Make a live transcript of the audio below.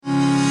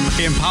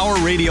Empower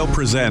Radio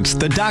presents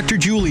The Dr.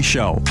 Julie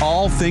Show,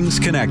 All Things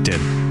Connected.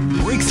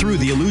 Break through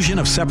the illusion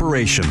of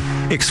separation,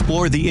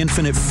 explore the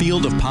infinite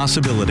field of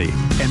possibility,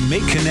 and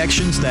make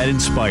connections that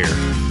inspire.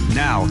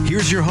 Now,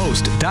 here's your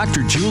host,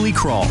 Dr. Julie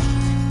Kroll.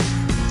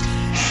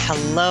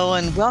 Hello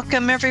and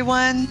welcome,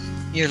 everyone.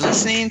 You're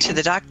listening to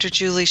The Dr.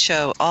 Julie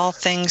Show, All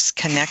Things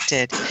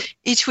Connected.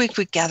 Each week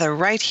we gather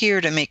right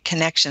here to make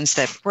connections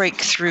that break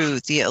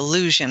through the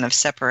illusion of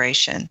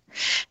separation.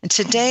 And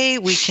today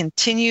we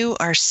continue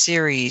our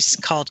series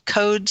called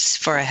Codes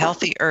for a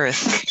Healthy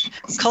Earth,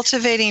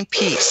 Cultivating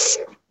Peace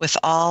with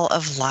All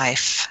of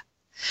Life.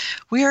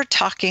 We are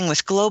talking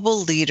with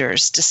global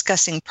leaders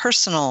discussing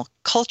personal,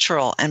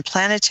 cultural, and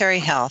planetary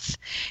health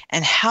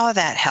and how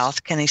that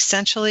health can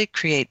essentially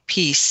create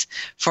peace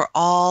for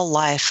all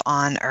life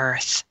on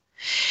Earth.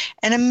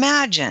 And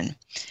imagine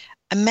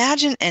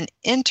an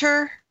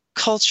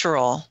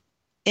intercultural,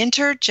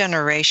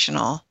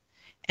 intergenerational,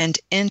 and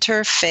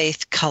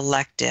interfaith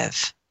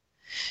collective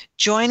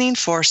joining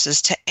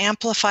forces to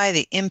amplify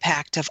the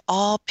impact of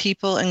all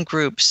people and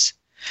groups,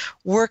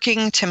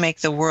 working to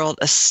make the world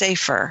a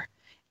safer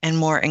and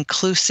more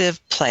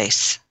inclusive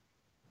place.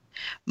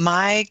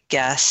 My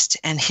guest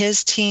and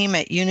his team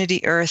at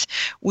Unity Earth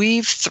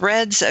weave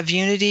threads of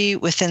unity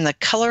within the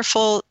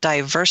colorful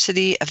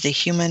diversity of the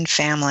human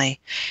family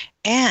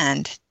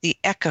and the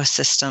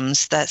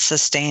ecosystems that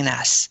sustain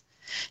us.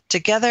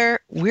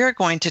 Together, we're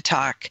going to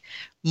talk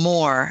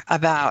more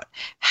about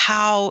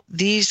how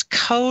these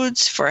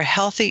codes for a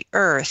healthy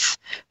Earth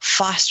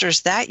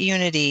fosters that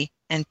unity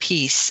and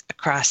peace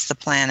across the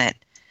planet.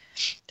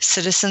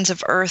 Citizens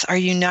of Earth are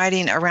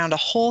uniting around a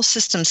whole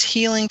systems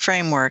healing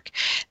framework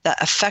that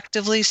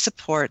effectively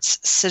supports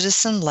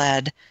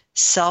citizen-led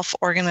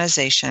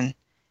self-organization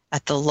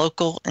at the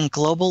local and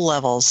global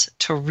levels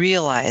to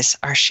realize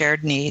our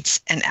shared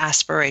needs and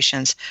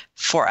aspirations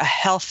for a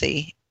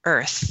healthy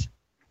Earth.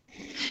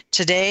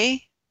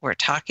 Today, we're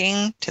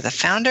talking to the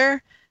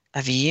founder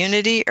of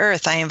Unity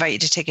Earth. I invite you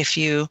to take a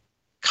few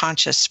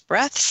conscious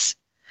breaths,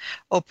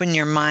 open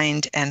your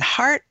mind and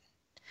heart,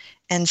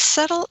 and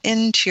settle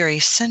into your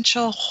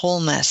essential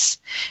wholeness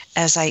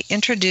as I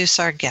introduce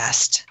our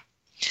guest.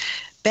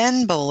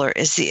 Ben Bowler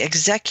is the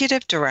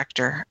Executive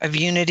Director of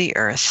Unity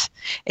Earth,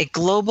 a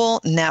global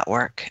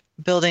network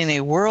building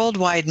a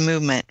worldwide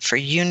movement for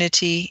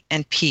unity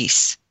and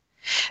peace.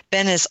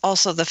 Ben is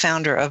also the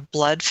founder of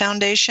Blood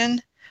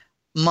Foundation,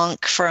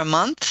 Monk for a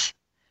Month,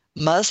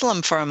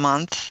 Muslim for a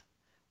Month,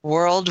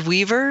 World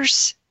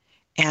Weavers,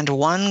 and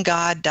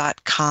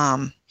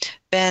OneGod.com.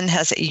 Ben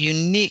has a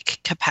unique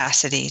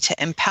capacity to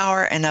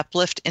empower and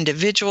uplift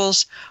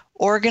individuals,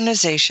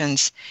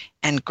 organizations,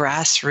 and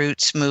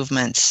grassroots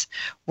movements,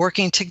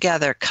 working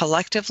together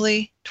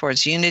collectively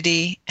towards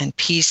unity and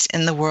peace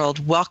in the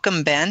world.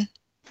 Welcome, Ben.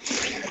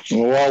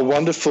 Well,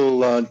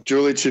 wonderful,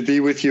 Julie, to be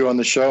with you on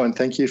the show, and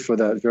thank you for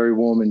that very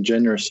warm and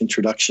generous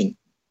introduction.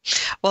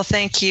 Well,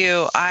 thank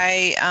you.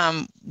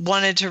 I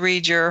wanted to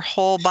read your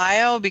whole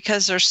bio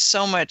because there's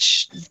so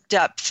much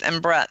depth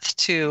and breadth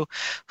to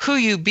who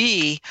you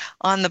be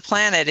on the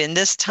planet in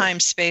this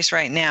time space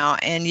right now.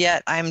 And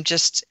yet I'm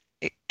just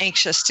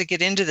anxious to get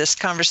into this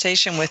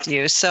conversation with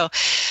you. So,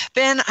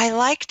 Ben, I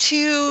like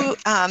to,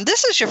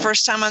 this is your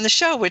first time on the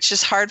show, which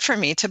is hard for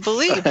me to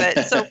believe,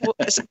 but so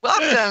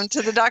welcome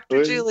to the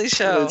Dr. Julie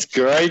Show. It's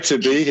great to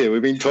be here.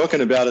 We've been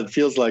talking about it,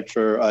 feels like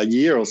for a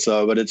year or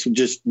so, but it's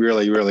just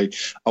really, really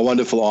a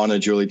wonderful honor,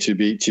 Julie, to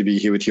be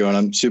here with you. And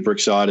I'm super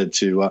excited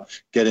to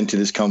get into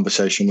this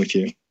conversation with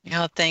you.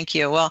 Oh, thank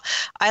you. Well,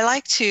 I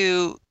like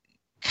to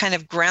kind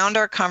of ground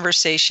our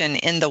conversation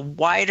in the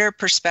wider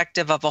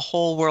perspective of a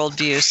whole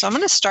worldview. So I'm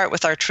going to start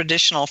with our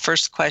traditional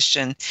first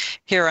question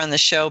here on the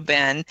show,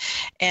 Ben,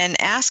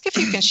 and ask if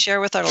you can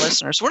share with our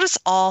listeners, what does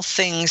all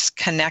things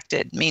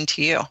connected mean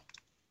to you?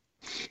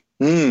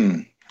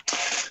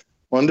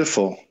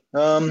 Wonderful.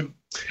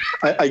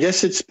 I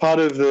guess it's part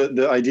of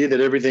the idea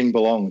that everything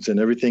belongs and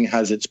everything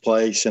has its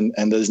place, and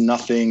there's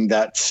nothing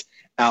that's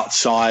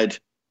outside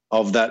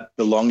of that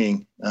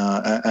belonging,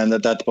 and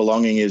that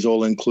belonging is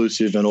all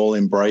inclusive and all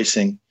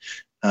embracing,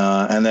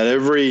 and that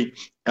every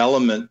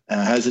element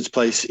has its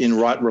place in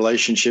right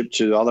relationship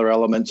to other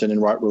elements and in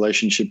right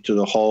relationship to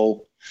the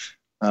whole.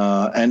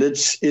 And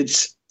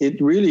it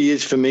really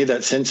is for me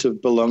that sense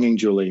of belonging,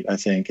 Julie. I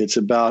think it's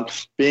about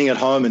being at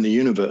home in the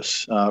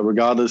universe,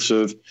 regardless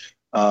of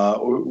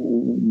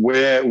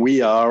where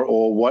we are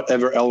or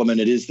whatever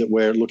element it is that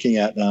we're looking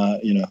at.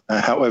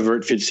 However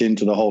it fits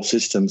into the whole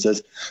system.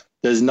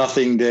 There's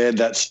nothing there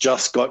that's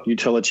just got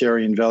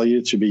utilitarian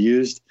value to be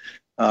used.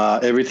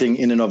 Everything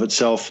in and of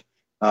itself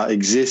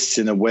exists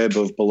in a web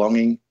of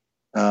belonging,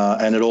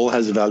 and it all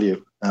has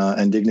value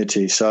and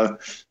dignity. So,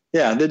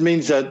 yeah, that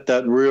means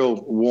that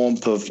real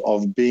warmth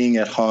of being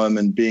at home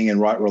and being in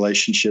right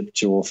relationship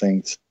to all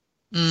things.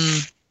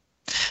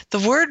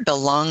 The word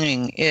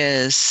belonging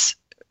is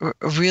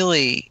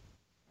really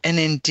an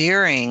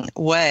endearing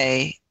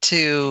way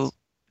to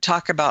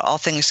talk about all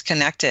things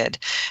connected.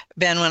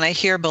 Ben, when I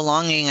hear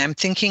belonging, I'm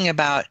thinking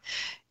about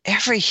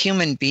every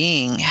human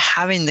being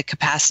having the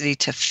capacity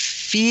to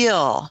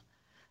feel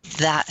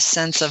that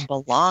sense of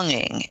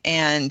belonging.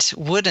 And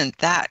wouldn't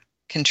that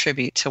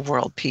contribute to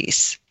world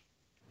peace?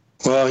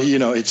 Well,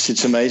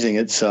 it's amazing.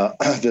 It's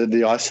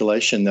the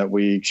isolation that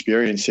we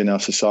experience in our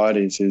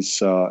societies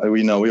is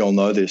we all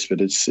know this,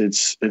 but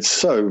it's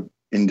so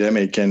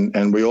endemic,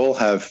 and we all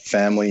have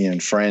family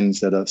and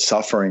friends that are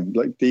suffering,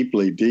 like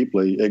deeply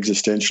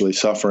existentially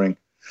suffering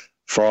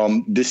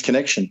from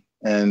disconnection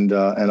and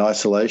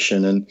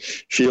isolation and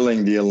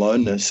feeling the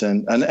aloneness,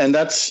 and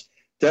that's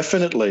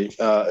definitely,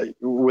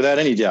 without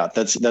any doubt,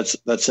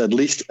 that's at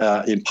least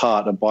in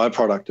part a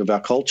byproduct of our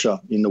culture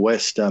in the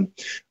West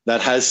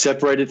that has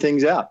separated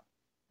things out,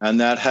 and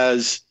that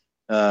has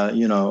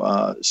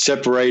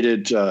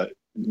separated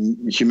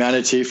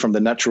humanity from the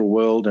natural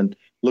world, and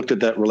looked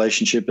at that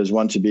relationship as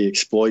one to be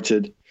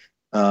exploited,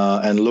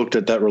 and looked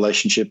at that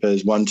relationship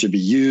as one to be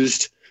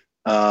used,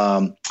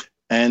 and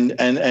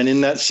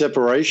in that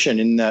separation,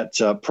 in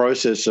that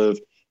process of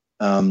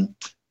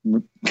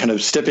kind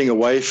of stepping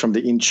away from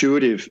the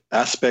intuitive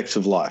aspects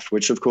of life,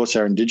 which of course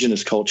our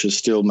indigenous cultures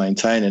still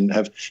maintain and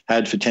have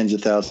had for tens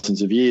of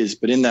thousands of years.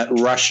 But in that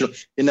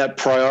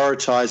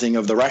prioritizing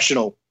of the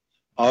rational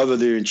over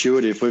the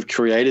intuitive, we've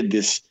created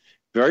this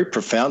very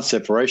profound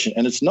separation.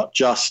 And it's not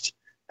just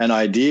an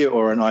idea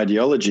or an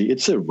ideology,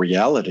 it's a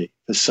reality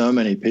for so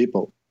many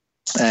people.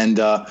 And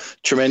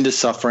tremendous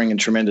suffering and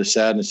tremendous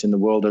sadness in the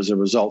world as a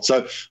result.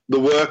 So the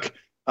work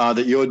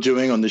that you're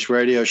doing on this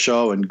radio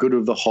show, and Good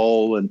of the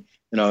Whole, and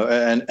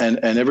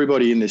and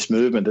everybody in this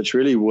movement that's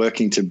really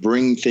working to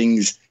bring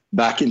things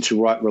back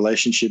into right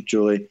relationship,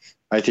 Julie,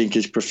 I think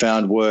is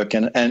profound work,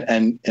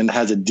 and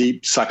has a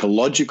deep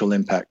psychological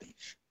impact,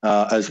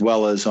 as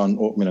well as on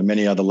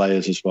many other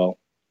layers as well.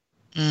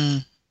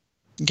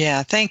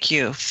 Yeah, thank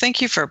you. Thank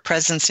you for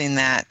presencing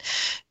that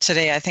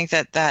today. I think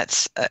that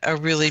that's a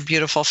really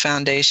beautiful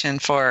foundation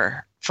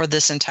for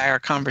this entire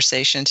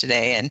conversation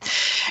today.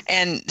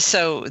 And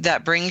so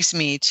that brings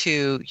me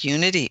to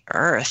Unity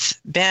Earth.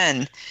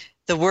 Ben,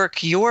 the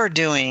work you're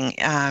doing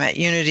at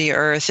Unity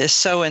Earth is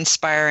so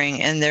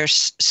inspiring, and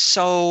there's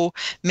so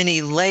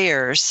many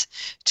layers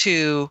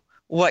to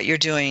what you're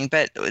doing.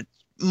 But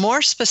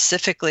more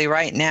specifically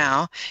right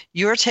now,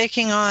 you're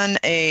taking on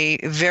a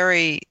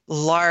very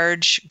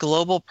large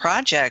global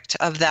project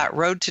of that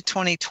road to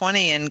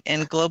 2020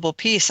 and global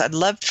peace. I'd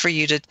love for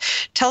you to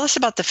tell us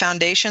about the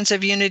foundations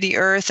of Unity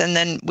Earth, and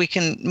then we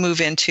can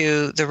move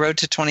into the road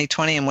to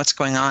 2020 and what's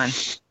going on.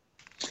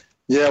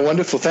 Yeah,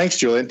 wonderful. Thanks,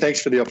 Julian.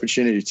 Thanks for the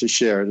opportunity to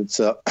share it. It's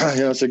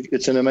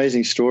it's an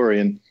amazing story,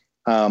 and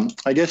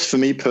I guess for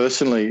me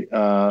personally,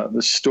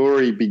 the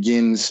story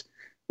begins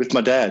with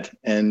my dad.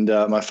 And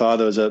my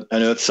father was an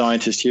earth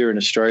scientist here in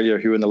Australia,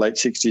 who in the late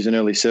 60s and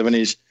early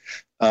 70s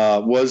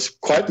was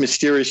quite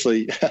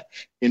mysteriously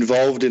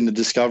involved in the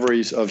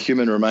discoveries of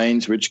human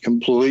remains, which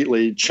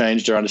completely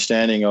changed our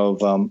understanding of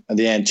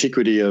the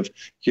antiquity of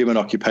human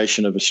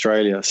occupation of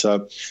Australia.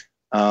 So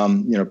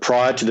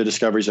prior to the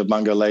discoveries of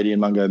Mungo Lady and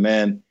Mungo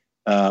Man,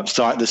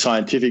 the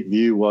scientific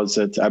view was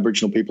that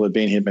Aboriginal people had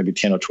been here maybe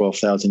 10 or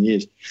 12,000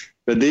 years.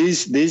 But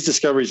these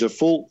discoveries are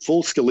full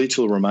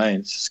skeletal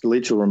remains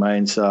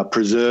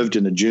preserved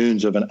in the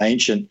dunes of an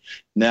ancient,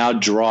 now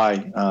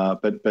dry,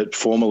 but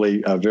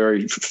formerly a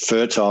very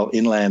fertile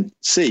inland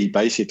sea,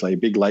 basically a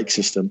big lake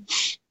system.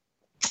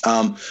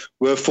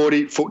 We're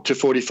 40 to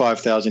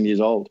 45,000 years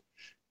old.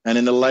 And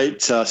in the late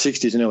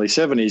 60s and early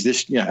 70s,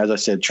 this, as I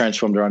said,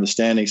 transformed our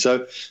understanding.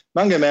 So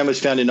Mungo Man was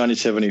found in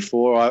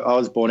 1974. I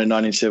was born in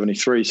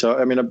 1973.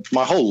 So,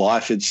 my whole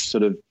life it's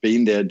sort of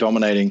been there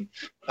dominating,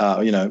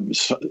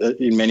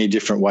 in many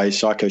different ways,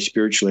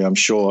 psycho-spiritually. I'm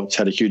sure it's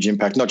had a huge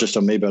impact, not just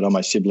on me, but on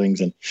my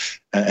siblings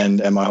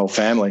and my whole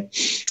family.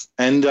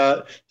 And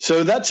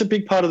so that's a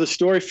big part of the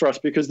story for us,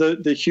 because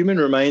the human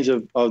remains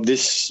of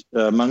this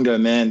Mungo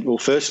Man, well,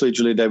 firstly,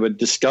 Julie, they were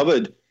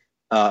discovered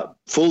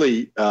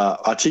fully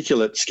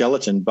articulate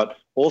skeleton, but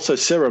also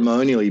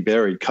ceremonially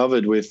buried,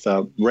 covered with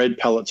red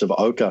pellets of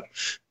ochre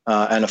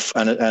and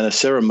a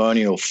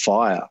ceremonial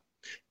fire.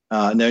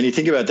 Now, when you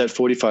think about that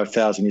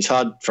 45,000, it's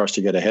hard for us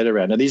to get a head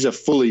around. Now, these are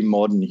fully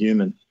modern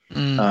human.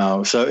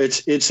 So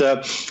it's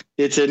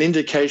an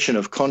indication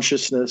of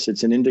consciousness.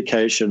 It's an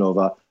indication of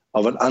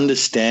an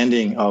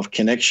understanding of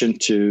connection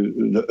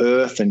to the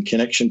earth and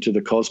connection to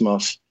the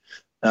cosmos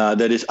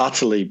that is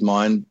utterly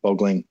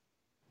mind-boggling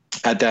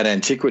at that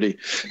antiquity.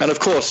 And of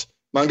course,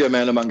 Mungo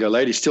Man and Mungo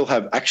Lady still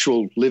have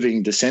actual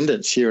living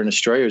descendants here in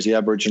Australia as the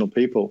Aboriginal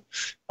people.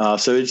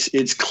 So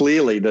it's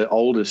clearly the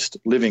oldest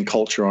living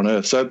culture on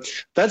earth. So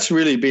that's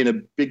really been a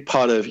big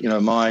part of,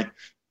 my,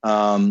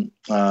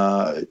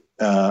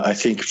 I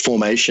think,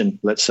 formation,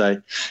 let's say.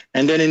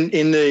 And then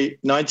in the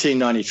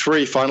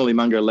 1993, finally,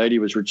 Mungo Lady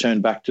was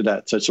returned back to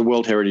that. So it's a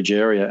World Heritage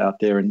Area out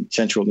there in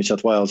central New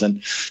South Wales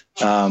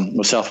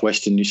or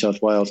southwestern New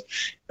South Wales.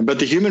 But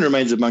the human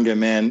remains of Mungo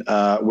Man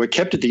were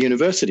kept at the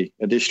university,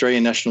 at the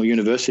Australian National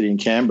University in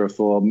Canberra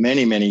for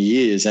many, many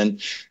years. And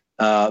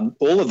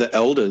all of the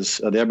elders,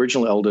 the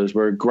Aboriginal elders,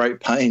 were at great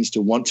pains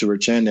to want to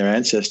return their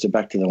ancestor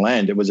back to the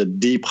land. It was a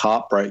deep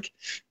heartbreak.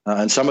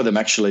 And some of them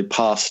actually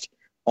passed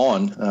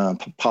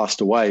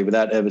passed away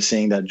without ever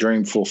seeing that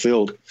dream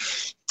fulfilled.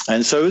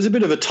 And so it was a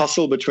bit of a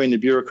tussle between the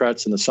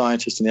bureaucrats and the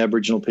scientists and the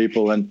Aboriginal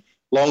people. And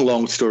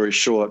long story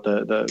short,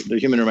 the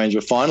human remains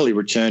were finally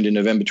returned in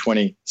November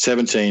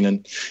 2017.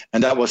 And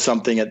that was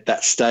something at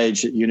that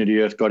stage that Unity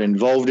Earth got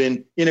involved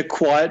in a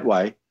quiet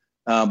way,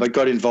 but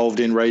got involved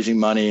in raising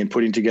money and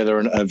putting together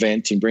an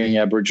event and bringing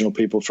Aboriginal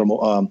people from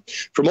all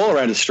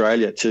around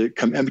Australia to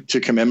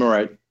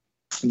commemorate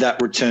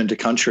that return to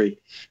country.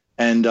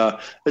 And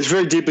it's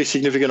very deeply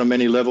significant on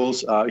many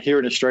levels. Here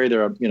in Australia,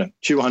 there are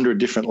 200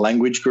 different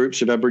language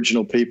groups of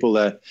Aboriginal people.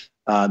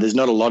 There's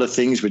not a lot of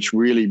things which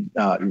really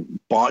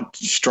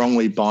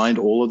strongly bind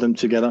all of them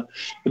together.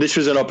 But this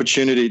was an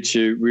opportunity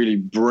to really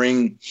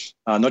bring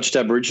not just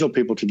Aboriginal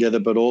people together,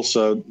 but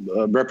also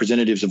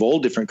representatives of all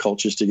different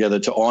cultures together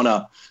to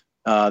honour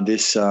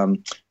this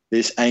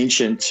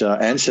ancient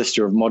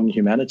ancestor of modern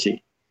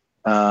humanity.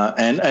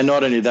 And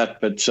not only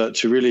that, but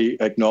to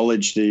really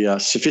acknowledge the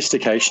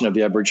sophistication of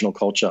the Aboriginal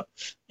culture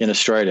in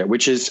Australia,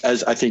 which is,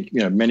 as I think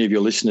many of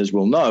your listeners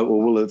will know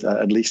or will have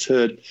at least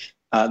heard,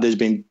 there's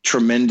been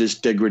tremendous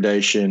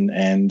degradation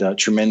and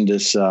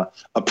tremendous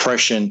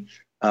oppression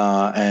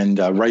and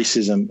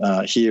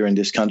racism here in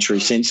this country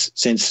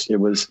since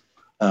it was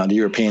the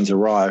Europeans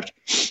arrived.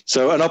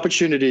 So an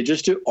opportunity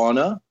just to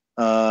honour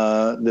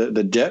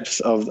the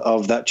depth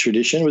of that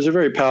tradition was a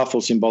very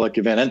powerful symbolic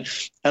event.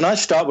 And I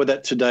start with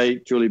that today,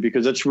 Julie,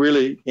 because it's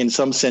really, in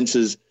some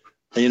senses,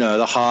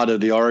 the heart of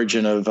the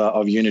origin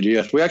of Unity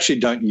Earth. We actually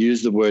don't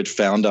use the word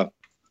founder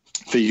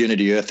for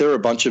Unity Earth. There are a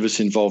bunch of us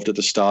involved at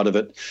the start of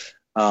it.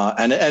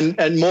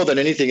 And more than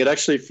anything, it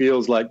actually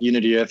feels like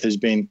Unity Earth has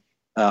been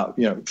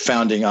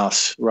founding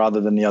us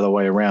rather than the other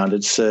way around.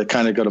 It's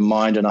kind of got a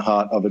mind and a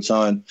heart of its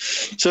own.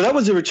 So that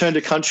was a return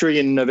to country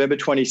in November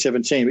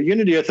 2017. But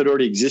Unity Earth had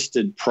already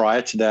existed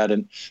prior to that.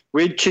 And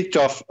we'd kicked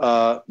off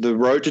the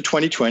Road to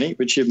 2020,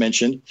 which you've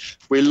mentioned.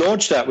 We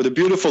launched that with a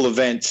beautiful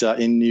event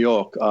in New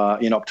York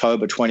in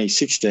October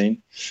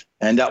 2016.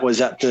 And that was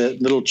at the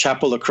little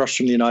chapel across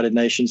from the United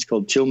Nations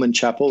called Tillman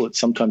Chapel. It's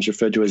sometimes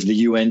referred to as the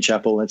UN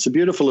Chapel. It's a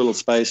beautiful little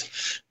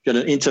space. Got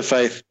an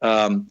interfaith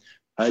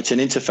It's an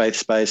interfaith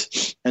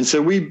space. And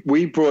so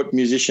we brought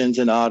musicians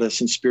and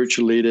artists and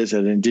spiritual leaders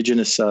at an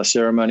Indigenous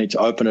ceremony to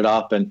open it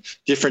up, and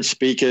different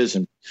speakers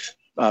and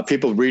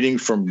people reading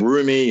from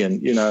Rumi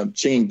and,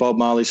 singing Bob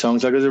Marley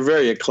songs. Like, it was a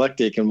very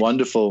eclectic and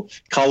wonderful,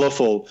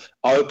 colourful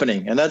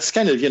opening. And that's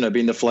kind of,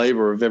 been the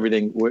flavour of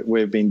everything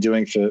we've been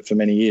doing for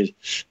many years,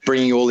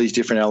 bringing all these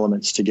different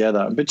elements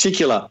together, in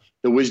particular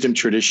the wisdom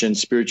tradition,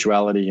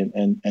 spirituality,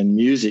 and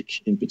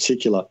music in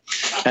particular.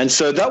 And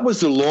so that was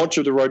the launch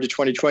of the Road to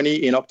 2020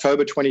 in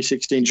October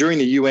 2016 during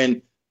the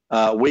UN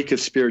Week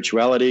of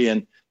Spirituality.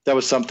 And that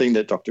was something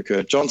that Dr.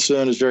 Kurt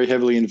Johnson is very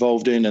heavily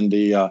involved in. And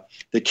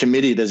the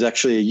committee, there's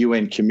actually a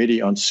UN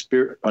committee on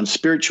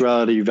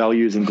spirituality,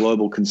 values, and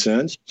global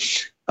concerns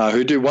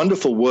who do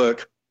wonderful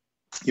work,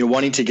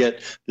 wanting to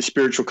get the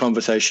spiritual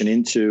conversation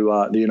into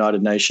the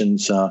United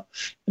Nations,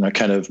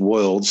 kind of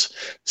worlds.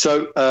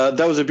 So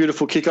that was a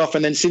beautiful kickoff.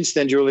 And then since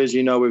then, Julie, as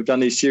you know, we've done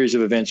these series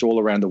of events all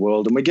around the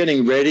world, and we're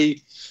getting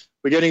ready.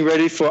 We're getting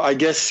ready for, I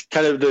guess,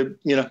 kind of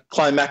the,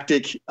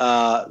 climactic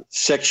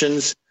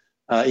sections.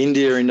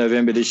 India in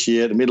November this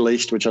year, the Middle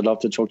East, which I'd love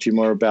to talk to you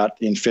more about,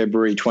 in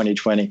February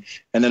 2020.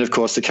 And then, of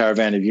course, the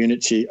Caravan of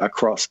Unity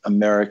across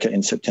America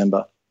in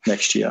September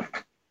next year.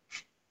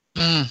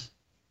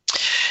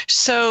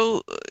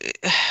 So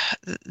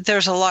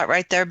there's a lot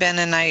right there, Ben,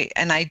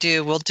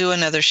 we'll do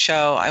another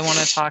show. I want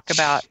to talk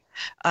about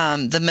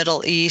the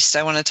Middle East.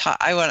 I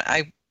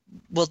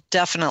will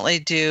definitely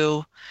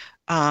do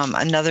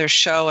another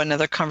show,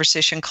 another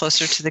conversation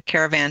closer to the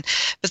Caravan.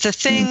 But the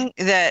thing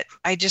that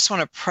I just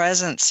want to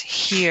presence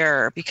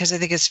here, because I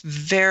think it's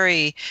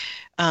very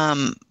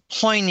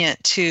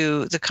poignant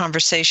to the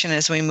conversation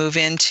as we move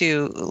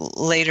into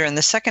later in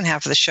the second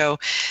half of the show,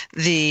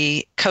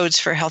 the Codes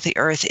for a Healthy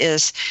Earth,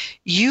 is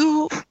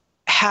you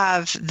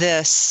have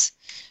this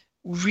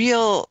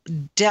real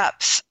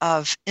depth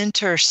of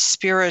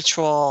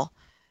interspiritual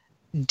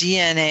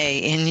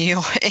DNA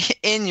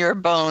in your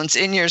bones,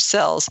 in your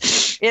cells.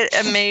 It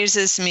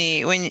amazes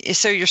me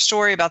so your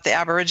story about the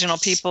Aboriginal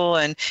people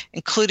and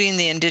including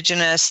the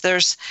Indigenous,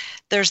 there's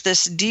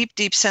this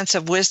deep sense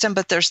of wisdom,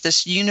 but there's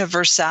this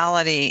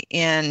universality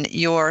in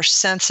your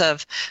sense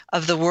of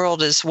the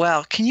world as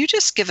well. Can you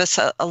just give us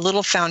a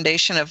little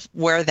foundation of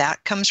where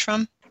that comes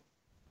from?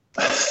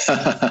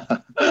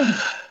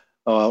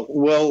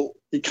 Well,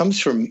 it comes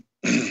from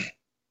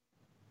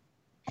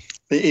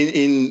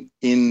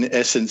In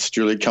essence,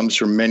 Julie, it comes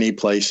from many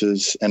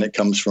places, and it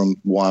comes from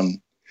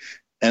one.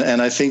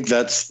 And I think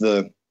that's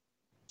the,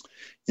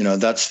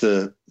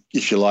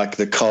 if you like,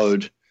 the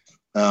code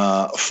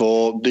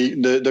for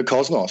the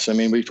cosmos. I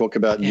mean, we talk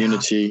about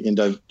unity in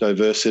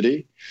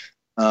diversity,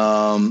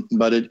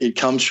 but it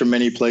comes from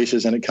many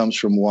places, and it comes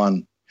from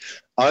one.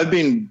 I've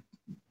been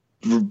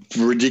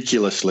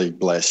ridiculously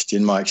blessed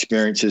in my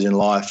experiences in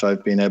life.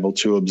 I've been able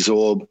to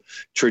absorb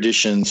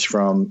traditions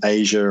from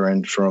Asia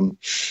and from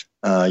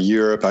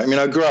Europe. I mean,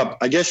 I grew up,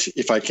 I guess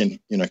if I can,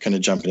 kind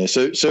of jump in there.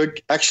 So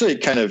actually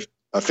kind of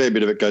a fair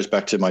bit of it goes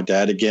back to my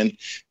dad again.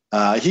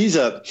 He's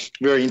a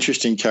very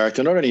interesting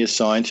character, not only a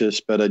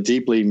scientist, but a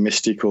deeply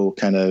mystical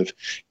kind of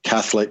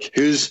Catholic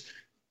who's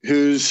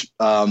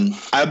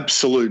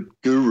absolute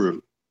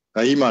guru.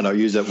 He might not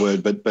use that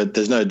word, but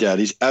there's no doubt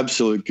his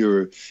absolute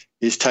guru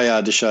is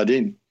Teilhard de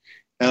Chardin.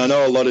 And I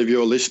know a lot of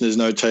your listeners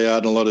know Teilhard,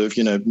 and a lot of,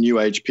 New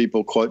Age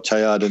people quote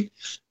Teilhard.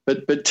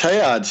 But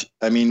Teilhard,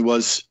 I mean,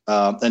 was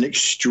an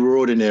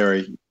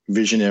extraordinary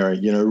visionary,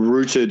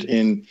 rooted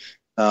in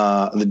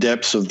the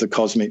depths of the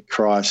cosmic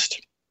Christ.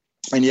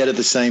 And yet at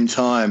the same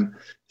time,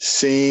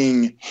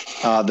 seeing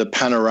the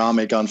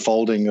panoramic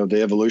unfolding of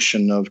the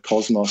evolution of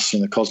cosmos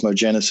and the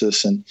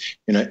cosmogenesis and,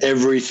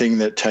 everything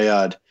that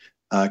Teilhard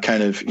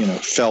kind of,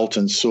 felt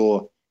and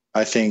saw.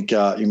 I think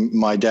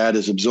my dad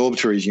has absorbed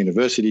through his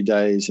university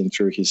days and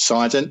through his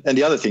science. And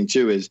the other thing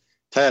too is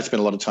Teilhard spent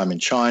a lot of time in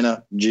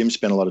China. Jim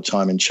spent a lot of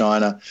time in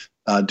China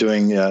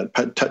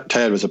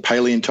Teilhard was a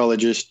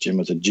paleontologist. Jim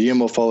was a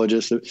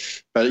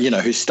geomorphologist, but,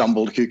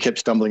 who kept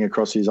stumbling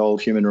across these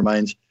old human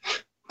remains.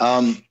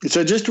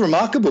 So just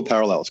remarkable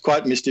parallels,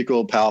 quite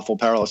mystical, powerful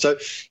parallels.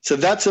 So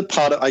that's a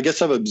part of, I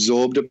guess I've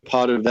absorbed a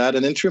part of that.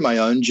 And then through my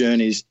own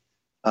journeys,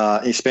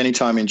 spending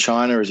time in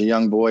China as a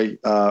young boy,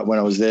 when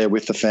I was there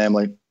with the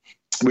family,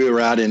 we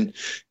were out in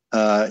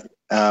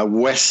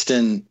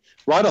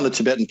right on the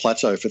Tibetan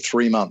Plateau for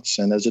 3 months.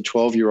 And as a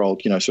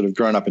 12-year-old, sort of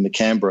grown up in the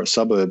Canberra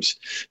suburbs,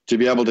 to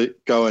be able to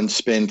go and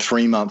spend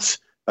 3 months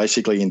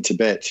basically in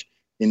Tibet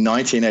in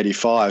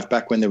 1985,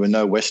 back when there were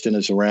no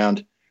Westerners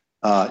around.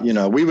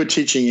 We were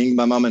teaching,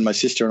 my mum and my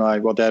sister and I,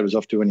 while Dad was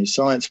off doing his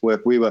science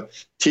work, we were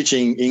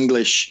teaching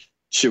English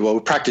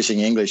practicing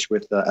English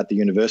at the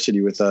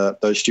university with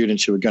those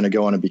students who were going to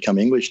go on and become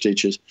English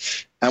teachers.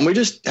 And we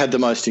just had the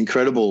most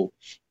incredible,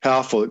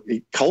 powerful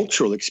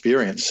cultural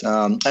experience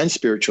and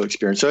spiritual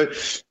experience. So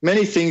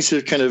many things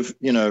have kind of,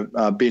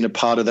 been a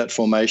part of that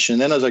formation.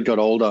 Then as I got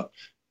older,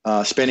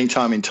 spending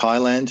time in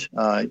Thailand,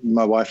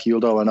 my wife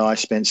Yildo and I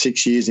spent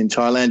 6 years in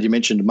Thailand. You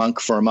mentioned Monk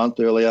for a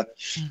Month earlier.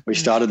 Mm-hmm. We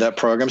started that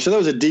program. So that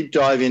was a deep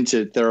dive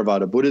into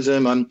Theravada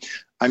Buddhism. I'm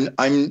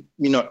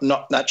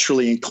not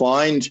naturally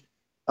inclined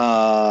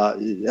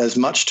as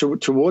much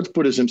towards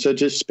Buddhism. So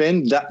to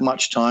spend that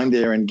much time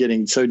there and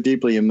getting so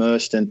deeply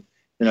immersed and,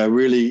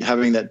 really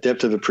having that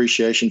depth of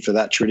appreciation for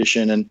that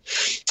tradition and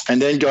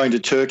then going to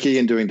Turkey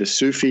and doing the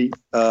Sufi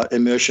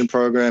immersion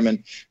program.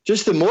 And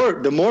just the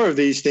more of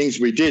these things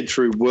we did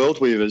through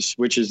World Weavers,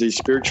 which is these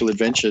spiritual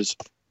adventures,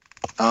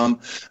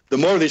 the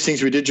more of these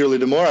things we did, Julie,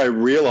 the more I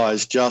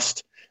realized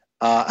just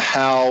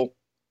how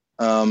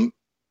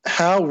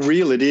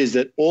real it is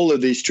that all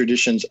of these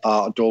traditions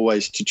are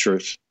doorways to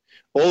truth.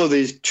 All of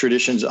these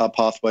traditions are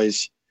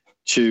pathways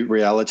to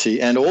reality,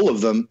 and all of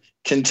them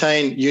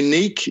contain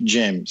unique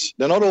gems.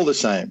 They're not all the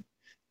same.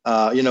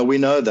 We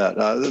know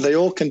that. They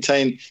all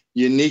contain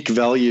unique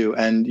value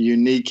and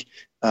unique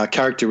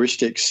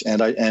characteristics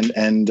and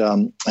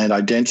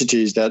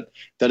identities that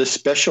are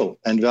special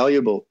and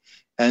valuable.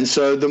 And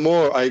so the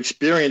more I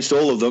experienced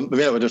all of them,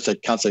 I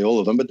can't say all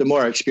of them, but the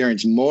more I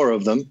experienced more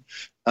of them,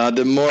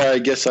 the more I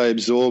guess I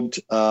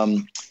absorbed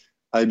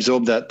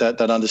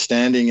that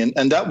understanding.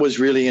 And that was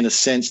really, in a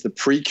sense, the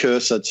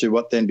precursor to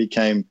what then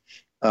became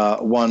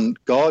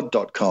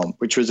OneGod.com,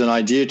 which was an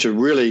idea to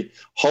really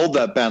hold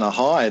that banner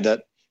high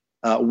that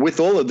with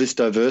all of this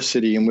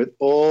diversity and with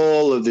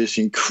all of this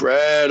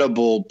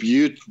incredible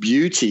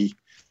beauty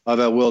of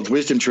our world's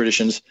wisdom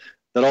traditions,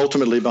 that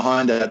ultimately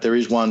behind that there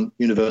is one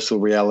universal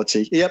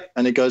reality. Yep,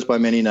 and it goes by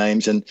many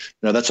names, and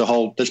that's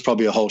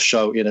probably a whole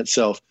show in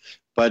itself.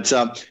 But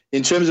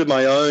in terms of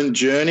my own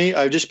journey,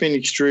 I've just been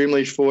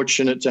extremely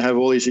fortunate to have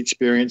all these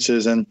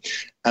experiences, and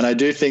I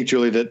do think,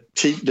 Julie,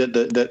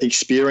 that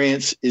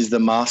experience is the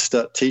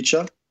master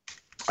teacher.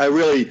 I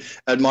really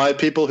admire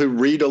people who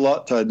read a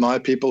lot. I admire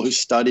people who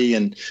study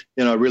and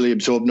really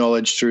absorb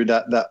knowledge through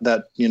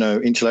that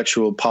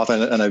intellectual path,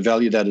 and I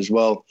value that as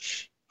well.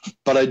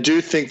 But I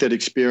do think that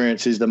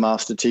experience is the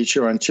master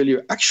teacher. Until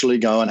you actually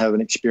go and have an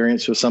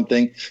experience with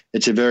something,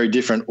 it's a very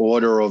different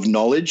order of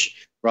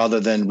knowledge rather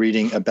than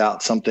reading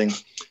about something.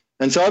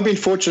 And so I've been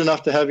fortunate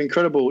enough to have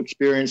incredible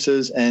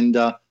experiences. And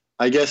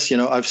I guess,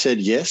 I've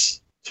said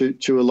yes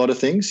to a lot of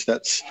things.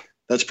 That's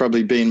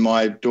probably been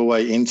my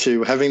doorway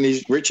into having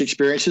these rich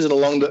experiences. And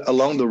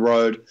along the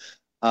road,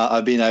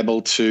 I've been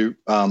able to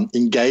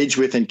engage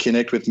with and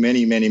connect with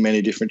many, many,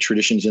 many different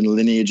traditions and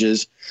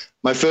lineages.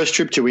 My first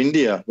trip to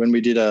India, when we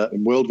did a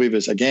World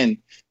Weavers, again,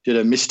 did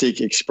a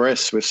Mystic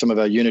Express with some of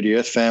our Unity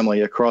Earth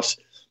family across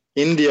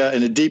India,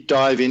 and a deep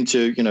dive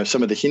into,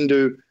 some of the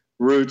Hindu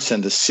roots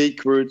and the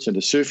Sikh roots and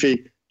the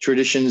Sufi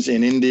traditions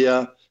in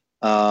India,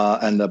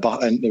 and the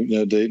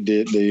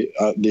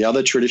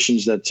other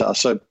traditions that are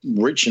so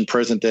rich and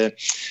present there.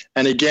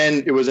 And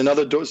again, it was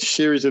another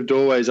series of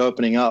doorways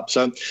opening up.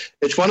 So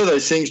it's one of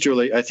those things,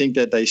 Julie, I think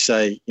that they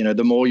say,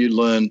 the more you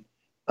learn,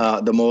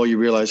 the more you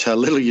realize how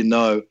little you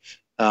know.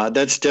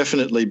 That's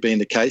definitely been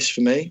the case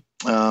for me.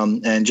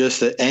 And just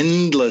the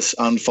endless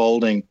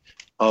unfolding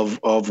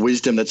of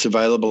wisdom that's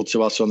available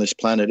to us on this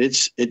planet.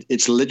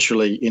 It's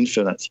literally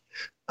infinite.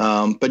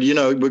 But,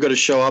 we've got to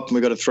show up and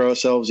we've got to throw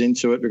ourselves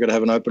into it. We've got to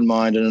have an open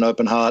mind and an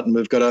open heart, and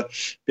we've got to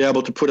be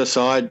able to put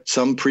aside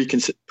some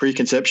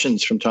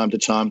preconceptions from time to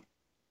time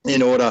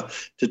in order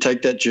to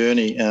take that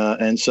journey.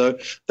 And so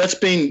that's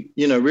been,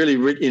 really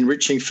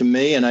enriching for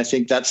me. And I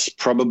think that's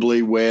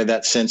probably where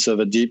that sense of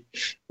a deep,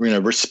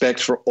 respect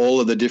for all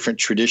of the different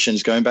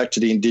traditions, going back to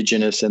the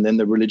indigenous and then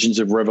the religions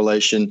of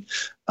revelation,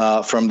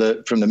 from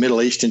the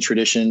Middle Eastern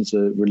traditions,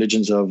 the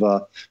religions of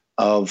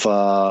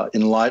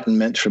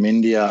enlightenment from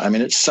India. I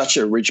mean, it's such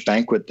a rich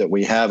banquet that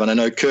we have. And I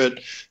know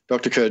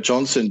Dr. Kurt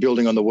Johnson,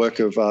 building on the work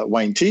of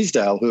Wayne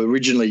Teasdale, who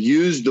originally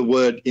used the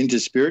word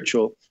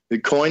interspiritual, who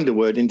coined the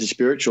word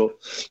interspiritual,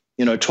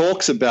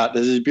 talks about,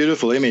 there's this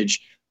beautiful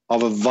image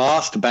of a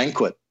vast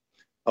banquet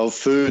of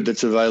food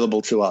that's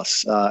available to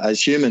us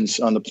as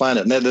humans on the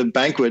planet. And the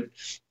banquet,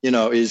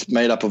 is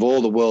made up of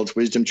all the world's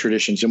wisdom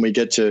traditions, and we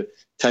get to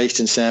taste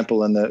and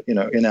sample, and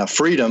in our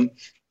freedom,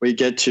 we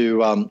get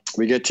to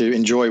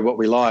enjoy what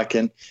we like,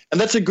 and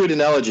that's a good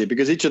analogy,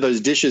 because each of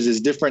those dishes is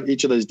different.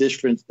 Each of those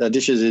different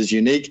dishes is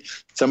unique.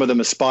 Some of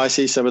them are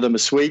spicy, some of them are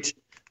sweet.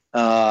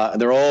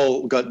 They're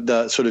all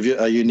got sort of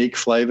a unique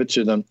flavor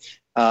to them,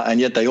 and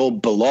yet they all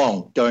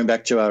belong. Going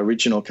back to our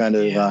original kind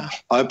of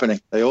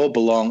opening, they all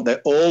belong. They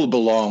all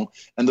belong,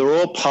 and they're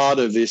all part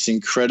of this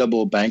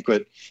incredible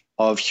banquet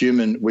of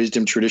human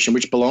wisdom tradition,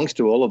 which belongs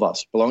to all of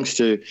us.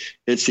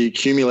 It's the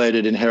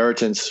accumulated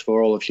inheritance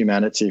for all of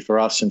humanity, for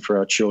us and for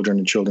our children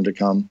and children to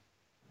come.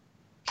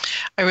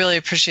 I really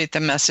appreciate the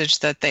message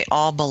that they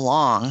all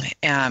belong,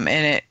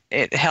 and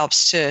it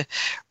helps to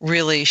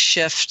really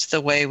shift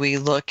the way we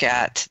look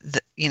at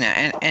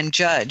and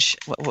judge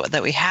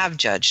that we have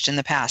judged in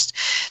the past.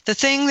 The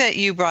thing that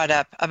you brought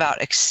up about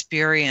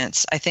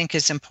experience, I think,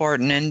 is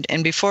important.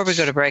 And before we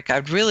go to break,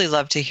 I'd really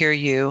love to hear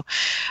you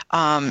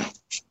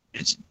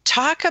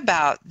talk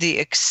about the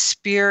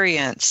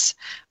experience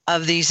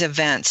of these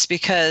events,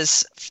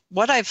 because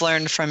what I've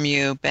learned from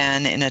you,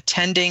 Ben, in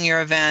attending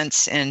your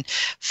events and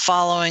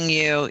following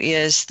you,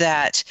 is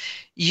that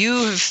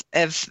you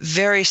have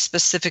very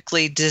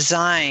specifically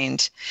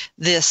designed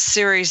this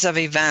series of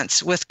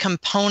events with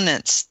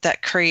components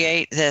that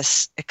create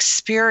this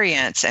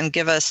experience and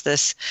give us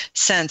this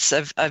sense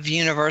of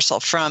universal,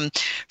 from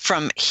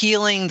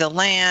healing the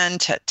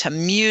land to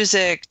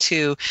music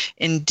to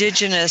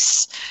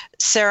indigenous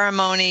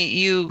ceremony.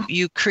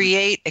 You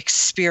create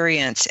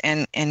experience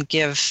and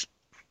give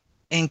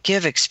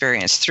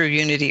experience through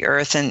Unity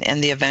Earth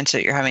and the events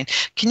that you're having.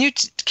 Can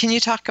you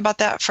talk about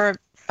that for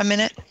a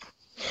minute?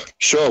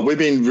 Sure. We've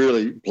been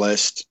really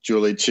blessed,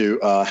 Julie, to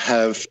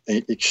have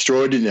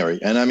extraordinary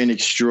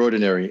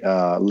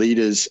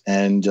leaders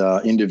and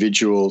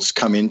individuals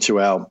come into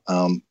our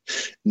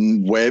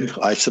web,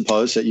 I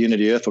suppose, at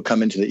Unity Earth, or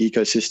come into the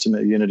ecosystem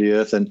at Unity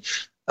Earth.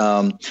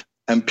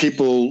 And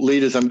people,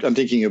 leaders, I'm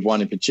thinking of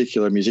one in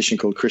particular, a musician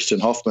called Kristen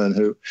Hoffman,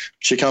 who,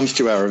 she comes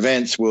to our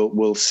events,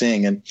 will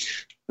sing. And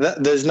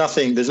there's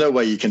no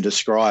way you can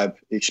describe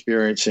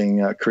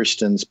experiencing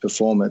Kristen's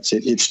performance.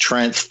 It's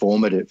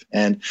transformative,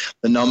 and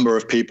the number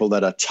of people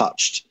that are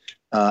touched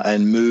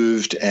and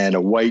moved and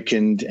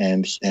awakened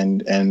and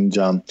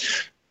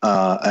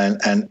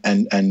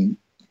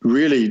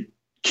really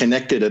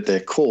connected at their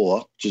core,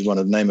 which is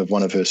the name of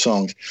one of her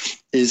songs,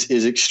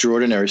 is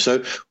extraordinary.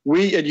 So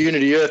we at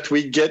Unity Earth,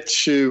 we get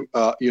to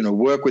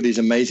work with these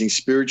amazing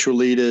spiritual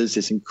leaders,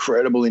 this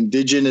incredible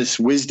indigenous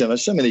wisdom.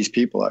 Some of these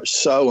people are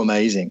so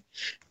amazing.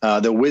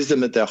 The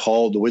wisdom that they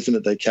hold, the wisdom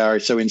that they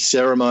carry. So in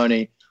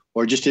ceremony,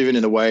 or just even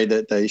in the way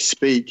that they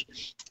speak,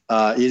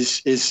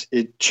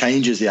 it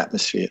changes the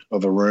atmosphere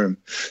of a room.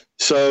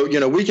 So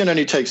we can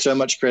only take so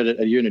much credit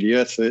at Unity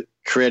Earth for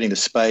creating the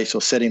space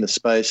or setting the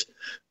space,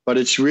 but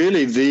it's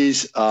really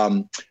these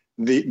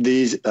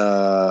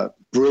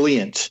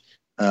brilliant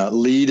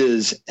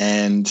leaders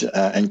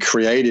and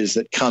creators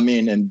that come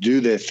in and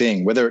do their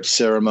thing, whether it's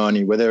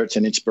ceremony, whether it's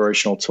an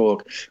inspirational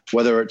talk,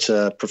 whether it's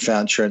a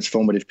profound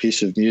transformative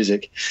piece of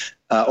music,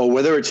 or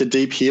whether it's a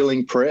deep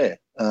healing prayer,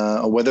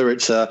 or whether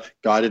it's a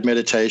guided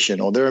meditation,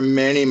 or there are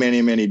many,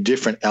 many, many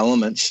different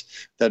elements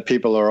that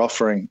people are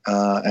offering,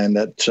 and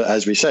that,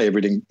 as we say,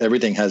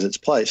 everything has its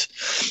place.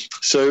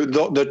 So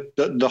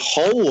the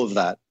whole of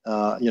that,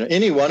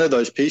 any one of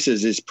those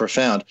pieces is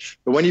profound,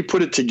 but when you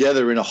put it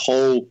together in a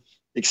whole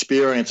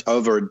experience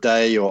over a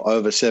day or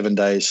over 7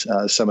 days,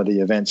 some of the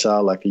events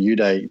are, like the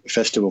U-Day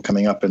festival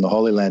coming up in the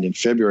Holy Land in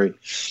February.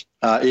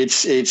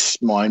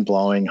 It's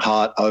mind-blowing,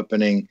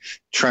 heart-opening,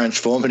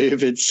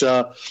 transformative.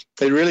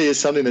 It really is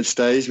something that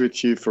stays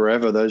with you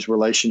forever, those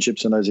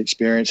relationships and those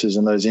experiences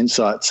and those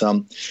insights.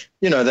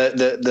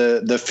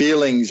 The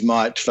feelings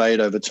might fade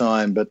over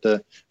time, but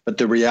the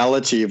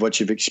reality of what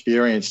you've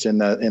experienced in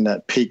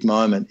that peak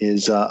moment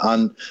is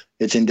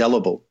it's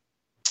indelible.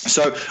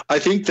 So I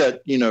think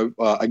that,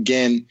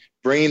 again,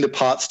 bringing the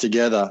parts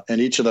together, and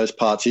each of those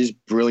parts is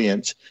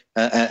brilliant,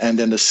 and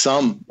then the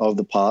sum of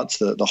the parts,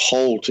 the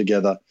whole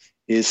together,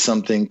 is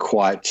something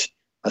quite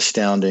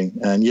astounding.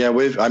 And yeah,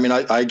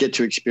 I get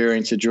to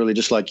experience it, Julie,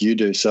 just like you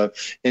do. So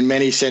in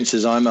many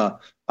senses, I'm a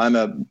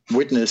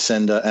witness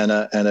and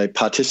a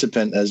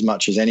participant as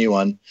much as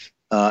anyone.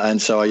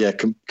 And so,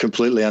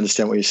 completely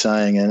understand what you're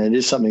saying. And it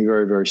is something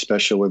very, very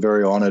special. We're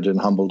very honored and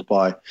humbled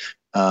by,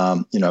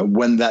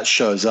 when that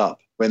shows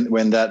up,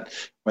 when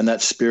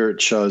that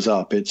spirit shows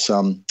up,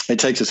 it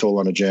takes us all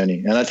on a journey.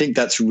 And I think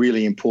that's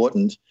really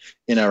important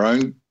in our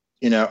own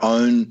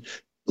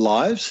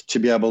lives, to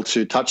be able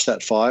to touch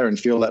that fire and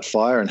feel that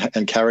fire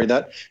and carry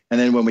that. And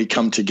then when we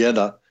come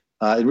together,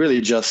 it really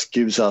just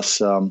gives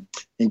us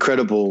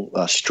incredible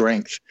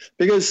strength.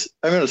 Because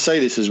I'm going to say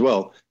this as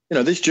well,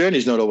 this journey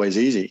is not always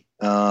easy.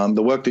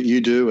 The work that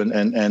you do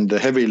and the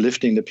heavy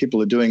lifting that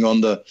people are doing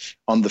on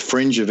the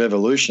fringe of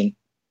evolution,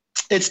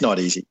 it's not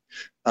easy.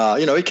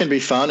 It can be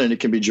fun and it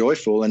can be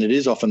joyful, and it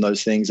is often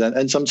those things.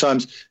 And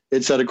sometimes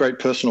it's at a great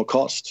personal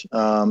cost.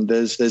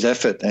 There's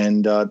effort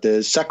and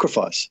there's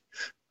sacrifice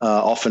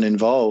often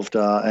involved.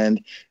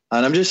 And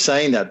I'm just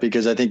saying that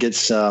because I think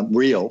it's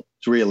real,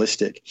 it's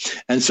realistic.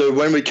 And so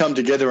when we come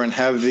together and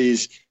have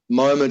these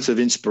moments of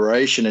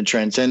inspiration and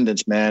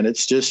transcendence, man,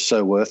 it's just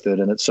so worth it,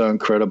 and it's so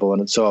incredible, and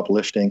it's so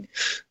uplifting.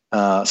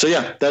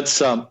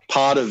 That's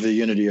part of the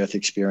Unity Earth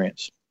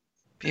experience.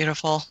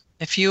 Beautiful.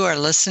 If you are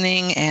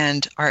listening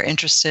and are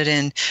interested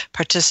in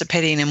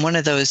participating in one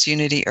of those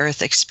Unity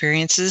Earth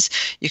experiences,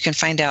 you can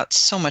find out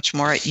so much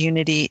more at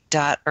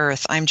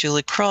unity.earth. I'm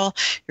Julie Krull.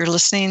 You're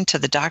listening to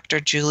the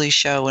Dr. Julie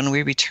Show. When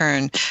we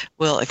return,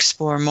 we'll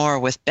explore more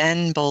with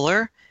Ben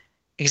Bowler,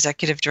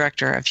 Executive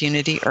Director of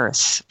Unity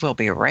Earth. We'll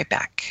be right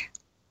back.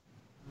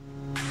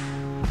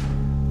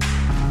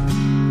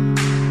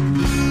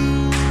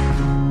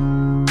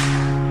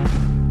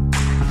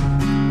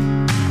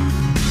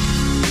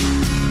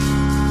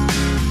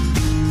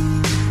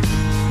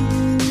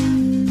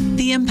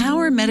 The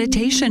Empower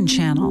Meditation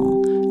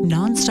Channel.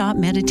 Non-stop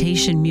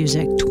meditation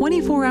music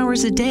 24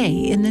 hours a day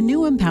in the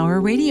new Empower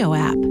Radio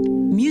app.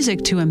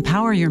 Music to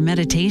empower your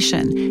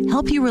meditation,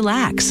 help you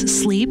relax,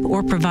 sleep,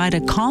 or provide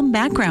a calm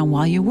background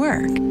while you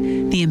work.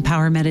 The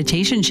Empower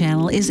Meditation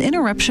Channel is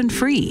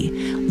interruption-free.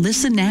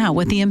 Listen now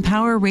with the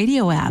Empower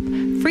Radio app,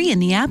 free in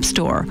the App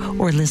Store,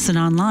 or listen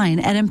online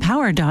at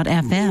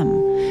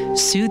empower.fm.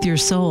 Soothe your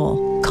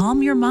soul,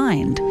 calm your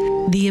mind.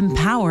 The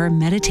Empower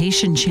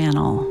Meditation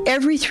Channel.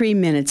 Every 3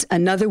 minutes,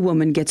 another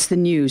woman gets the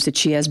news that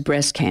she has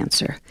breast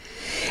cancer.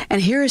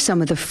 And here are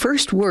some of the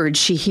first words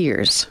she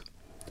hears.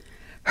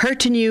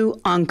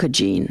 HER2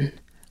 oncogene,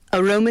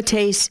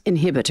 aromatase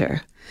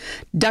inhibitor,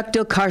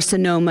 ductal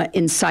carcinoma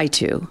in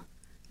situ.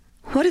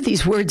 What do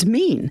these words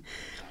mean?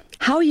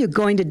 How are you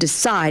going to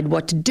decide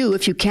what to do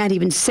if you can't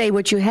even say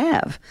what you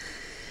have?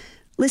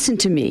 Listen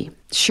to me,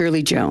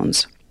 Shirley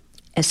Jones.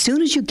 As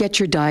soon as you get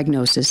your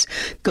diagnosis,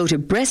 go to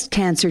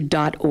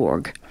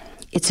breastcancer.org.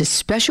 It's a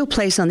special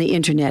place on the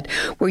internet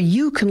where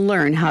you can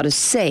learn how to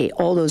say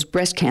all those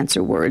breast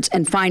cancer words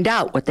and find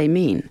out what they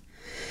mean.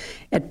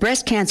 At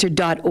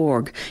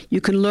breastcancer.org,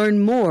 you can learn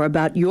more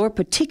about your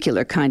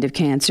particular kind of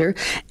cancer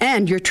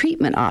and your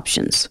treatment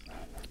options.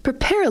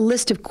 Prepare a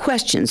list of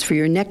questions for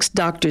your next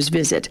doctor's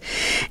visit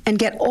and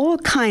get all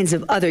kinds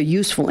of other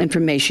useful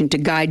information to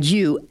guide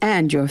you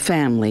and your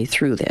family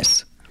through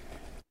this.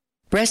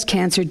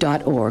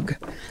 Breastcancer.org,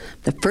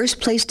 the first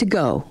place to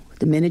go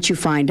the minute you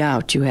find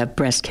out you have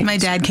breast cancer. My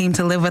dad came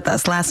to live with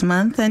us last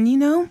month, and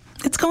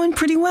it's going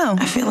pretty well.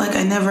 I feel like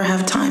I never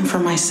have time for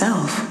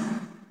myself.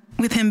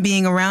 With him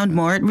being around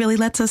more, it really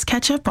lets us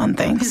catch up on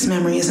things. His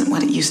memory isn't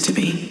what it used to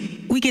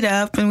be. We get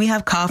up and we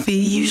have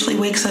coffee. He usually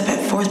wakes up at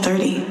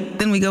 4:30.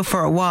 Then we go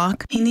for a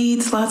walk. He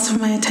needs lots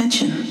of my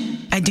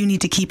attention. I do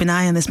need to keep an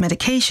eye on his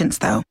medications,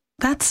 though.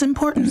 That's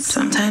important.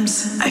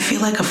 Sometimes I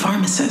feel like a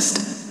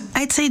pharmacist.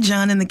 I'd say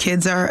John and the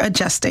kids are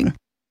adjusting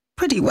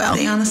pretty well.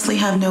 They honestly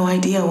have no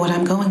idea what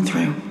I'm going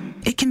through.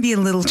 It can be a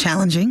little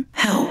challenging.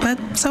 Help. But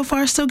so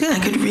far, so good. I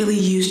could really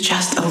use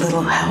just a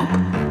little help.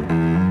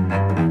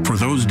 For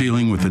those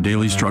dealing with the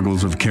daily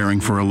struggles of caring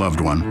for a loved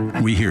one,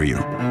 we hear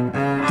you.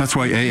 That's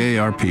why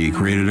AARP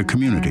created a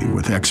community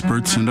with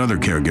experts and other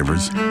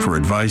caregivers for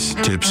advice,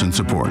 tips, and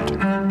support.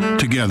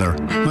 Together,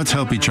 let's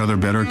help each other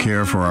better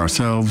care for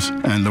ourselves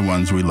and the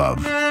ones we love.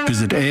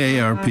 Visit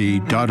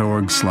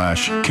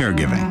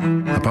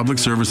aarp.org/caregiving. A public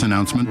service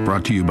announcement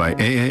brought to you by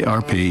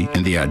AARP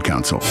and the Ad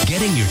Council.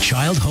 Getting your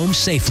child home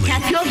safely.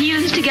 Tap your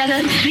views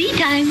together 3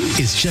 times.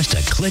 Is just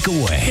a click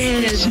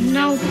away. There's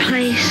no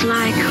place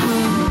like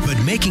home. But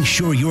making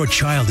sure your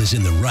child is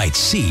in the right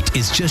seat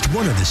is just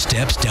one of the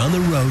steps down the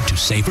road to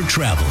safer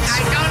travels. I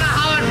don't know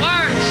how it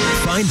works.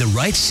 Find the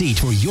right seat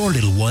for your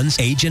little one's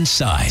age and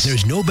size.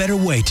 There's no better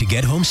way to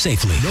get home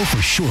safely. Know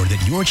for sure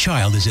that your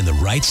child is in the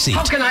right seat.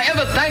 How can I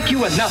ever thank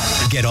you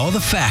enough? Get all the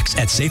facts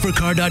at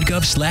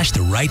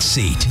safercar.gov/the right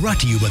seat.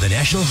 Brought to you by the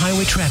National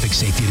Highway Traffic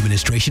Safety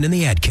Administration and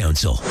the Ad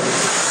Council.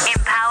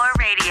 Empower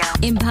Radio.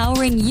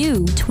 Empowering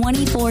you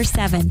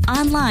 24/7.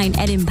 Online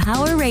at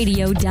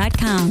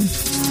empowerradio.com.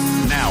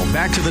 Now,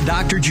 back to the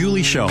Dr.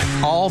 Julie Show.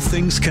 All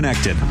things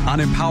connected on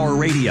Empower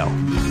Radio.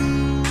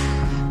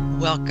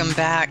 Welcome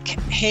back.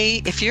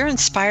 Hey, if you're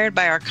inspired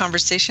by our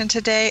conversation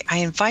today, I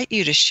invite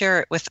you to share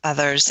it with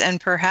others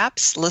and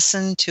perhaps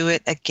listen to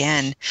it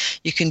again.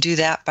 You can do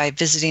that by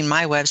visiting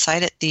my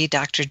website at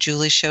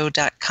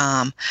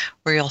thedrjulieshow.com,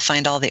 where you'll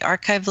find all the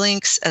archive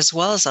links as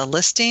well as a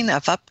listing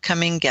of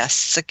upcoming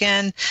guests.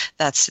 Again,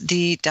 that's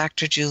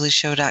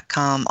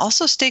thedrjulieshow.com.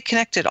 Also, stay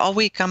connected all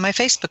week on my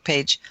Facebook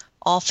page,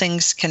 All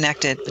Things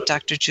Connected with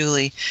Dr.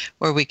 Julie,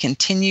 where we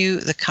continue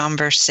the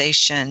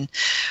conversation.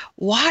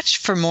 Watch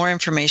for more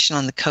information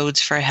on the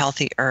Codes for a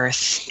Healthy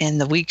Earth in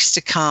the weeks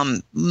to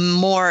come.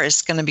 More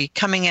is going to be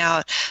coming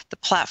out. The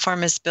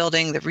platform is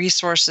building, the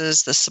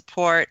resources, the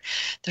support.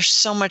 There's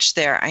so much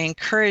there. I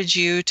encourage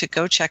you to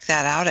go check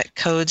that out at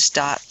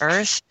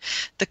codes.earth.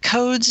 The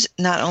codes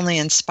not only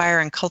inspire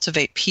and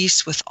cultivate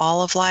peace with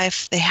all of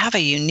life, they have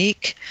a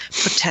unique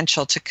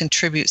potential to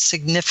contribute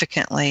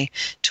significantly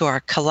to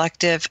our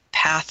collective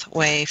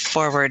pathway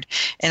forward.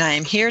 And I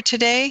am here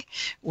today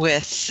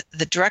with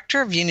the director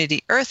of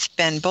Unity Earth,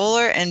 Ben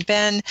Bowler. And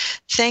Ben,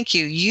 thank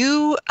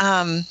you.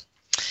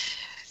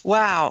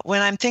 Wow,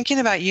 when I'm thinking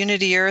about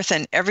Unity Earth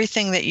and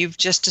everything that you've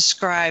just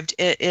described,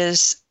 it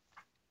is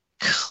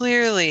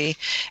clearly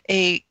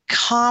a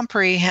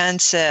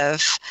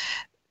comprehensive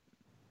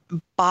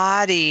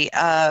body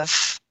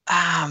of,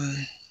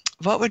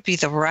 what would be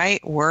the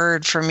right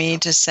word for me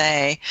to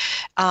say?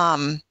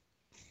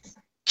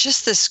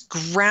 Just this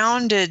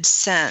grounded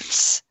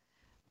sense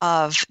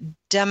of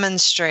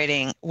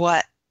demonstrating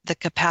what the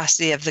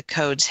capacity of the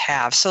codes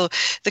have. So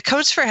the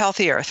Codes for a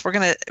Healthy Earth, we're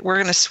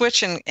gonna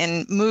switch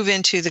and move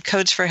into the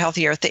Codes for a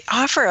Healthy Earth. They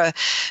offer a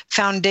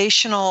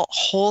foundational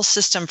whole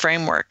system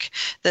framework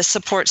that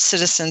supports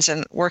citizens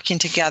in working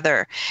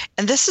together.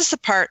 And this is the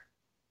part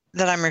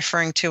that I'm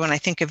referring to when I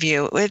think of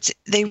you.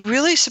 They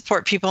really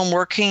support people in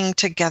working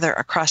together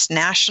across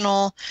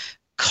national,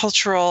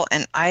 cultural,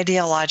 and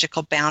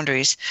ideological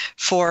boundaries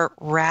for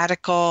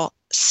radical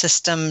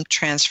system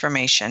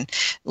transformation.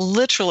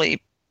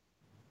 Literally,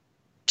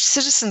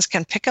 citizens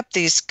can pick up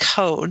these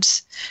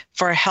codes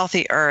for a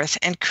healthy earth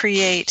and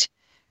create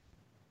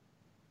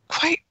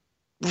quite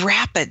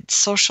rapid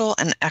social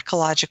and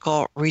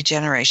ecological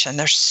regeneration.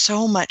 There's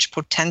so much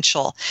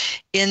potential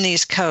in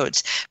these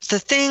codes. The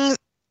thing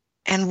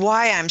and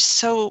why I'm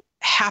so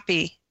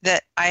happy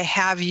that I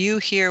have you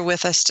here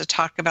with us to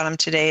talk about them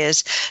today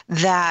is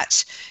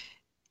that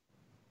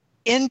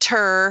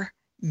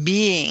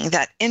inter-being,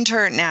 that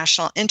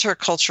international,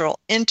 intercultural,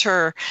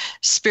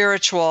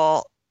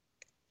 inter-spiritual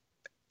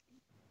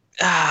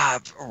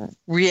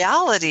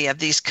reality of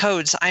these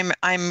codes.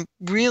 I'm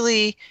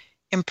really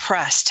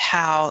impressed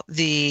how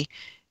the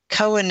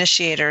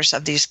co-initiators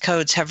of these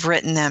codes have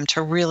written them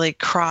to really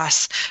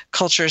cross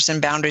cultures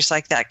and boundaries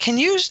like that. Can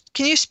you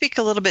speak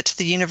a little bit to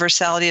the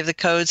universality of the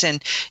codes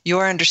and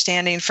your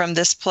understanding from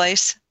this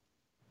place?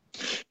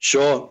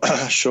 Sure,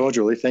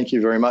 Julie. Thank you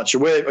very much.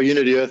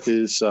 Unity Earth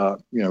is,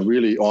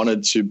 really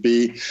honored to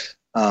be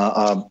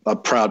a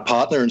proud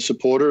partner and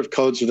supporter of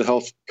Codes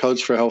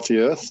for a Healthy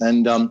Earth,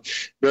 and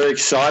very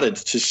excited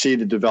to see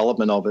the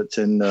development of it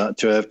and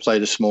to have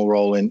played a small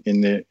role in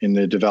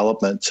the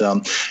development.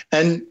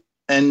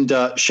 And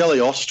Shelley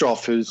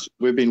Ostroff, who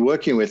we've been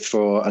working with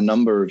for a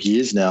number of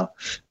years now,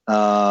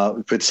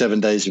 with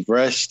 7 Days of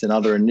Rest and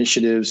other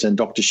initiatives. And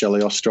Dr.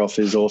 Shelley Ostroff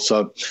is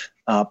also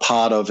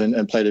part of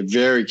and played a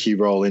very key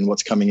role in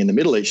what's coming in the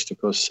Middle East. Of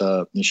course,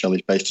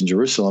 Shelley's based in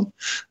Jerusalem.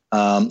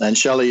 And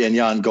Shelley and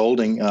Jan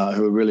Golding,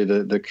 who are really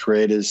the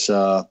creators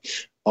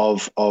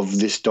of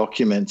this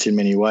document in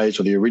many ways,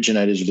 or the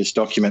originators of this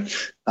document,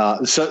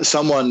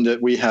 someone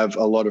that we have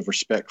a lot of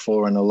respect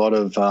for and a lot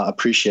of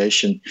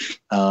appreciation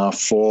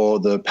for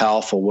the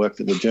powerful work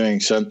that they're doing.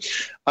 So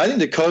I think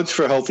the Codes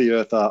for a Healthy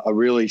Earth are a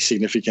really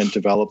significant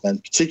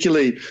development,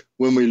 particularly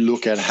when we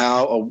look at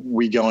how are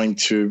we going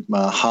to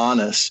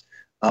harness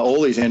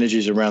all these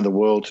energies around the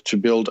world to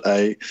build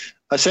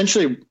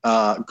essentially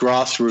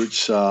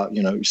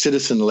grassroots,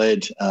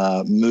 citizen-led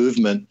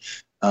movement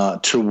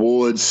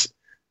towards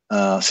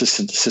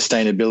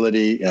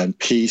sustainability and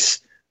peace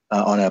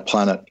on our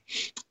planet.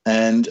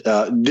 And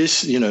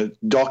this,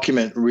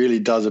 document really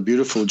does a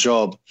beautiful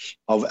job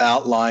of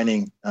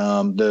outlining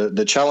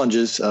the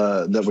challenges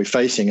that we're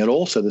facing and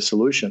also the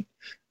solution.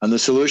 And the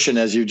solution,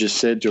 as you just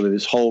said, Julie,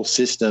 this whole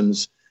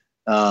systems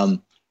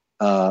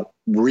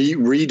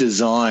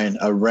redesign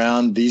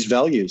around these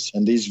values,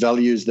 and these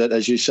values that,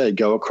 as you say,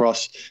 go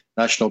across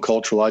national,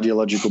 cultural,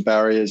 ideological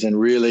barriers and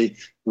really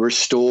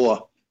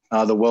restore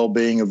the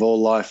well-being of all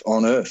life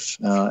on Earth,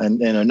 and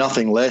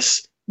nothing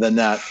less than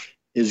that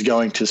is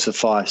going to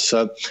suffice.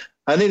 So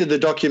I think that the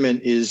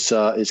document is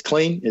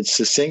clean, it's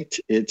succinct,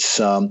 it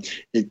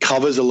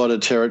covers a lot of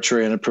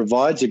territory, and it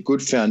provides a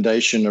good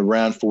foundation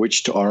around for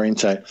which to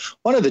orientate.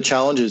 One of the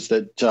challenges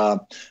that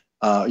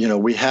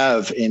we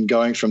have in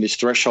going from this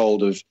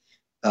threshold of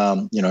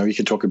you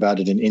can talk about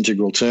it in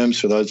integral terms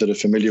for those that are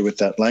familiar with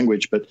that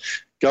language, but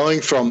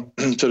going from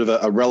sort of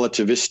a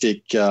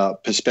relativistic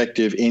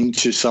perspective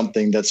into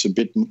something that's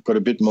got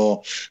a bit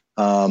more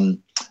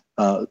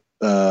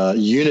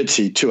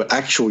unity to it,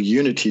 actual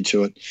unity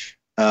to it,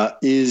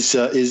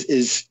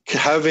 is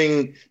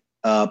having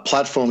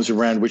platforms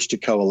around which to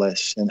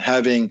coalesce and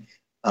having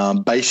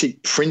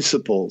basic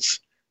principles,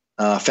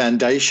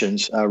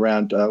 foundations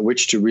around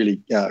which to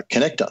really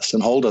connect us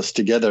and hold us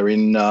together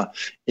in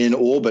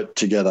orbit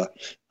together.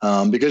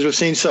 Because we've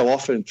seen so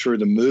often through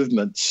the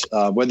movements,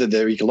 whether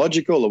they're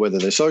ecological or whether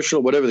they're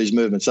social, whatever these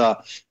movements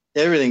are,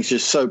 everything's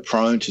just so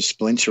prone to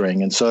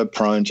splintering and so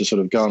prone to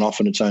sort of going off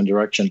in its own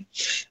direction.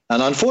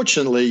 And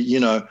unfortunately,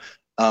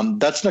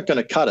 that's not going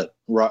to cut it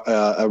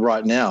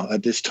right now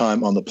at this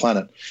time on the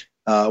planet.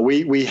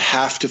 We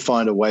have to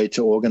find a way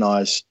to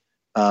organize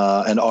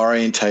and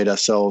orientate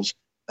ourselves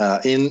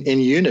in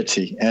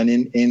unity and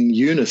in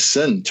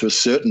unison to a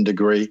certain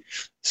degree,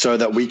 so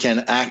that we can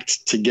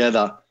act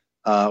together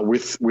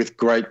with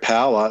great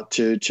power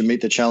to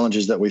meet the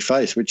challenges that we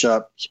face, which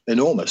are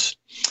enormous.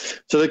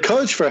 So the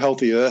Codes for a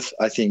Healthy Earth,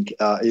 I think,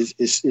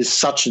 is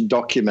such a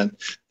document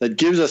that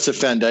gives us a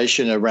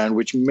foundation around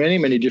which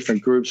many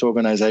different groups,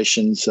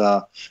 organizations,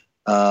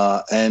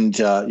 and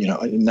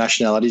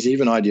nationalities,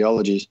 even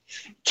ideologies,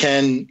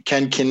 can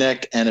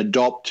connect and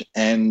adopt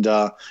and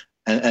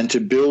to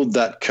build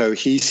that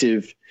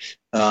cohesive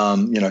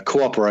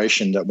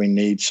cooperation that we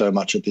need so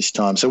much at this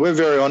time. So we're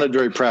very honored,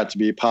 very proud to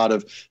be a part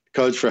of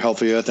Codes for a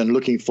Healthy Earth, and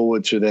looking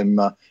forward to them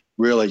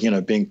really,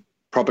 being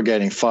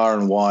propagating far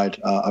and wide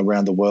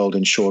around the world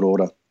in short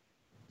order.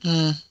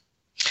 Thank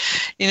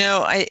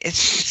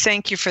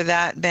you for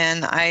that,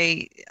 Ben.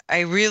 I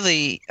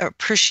really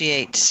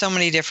appreciate so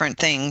many different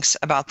things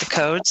about the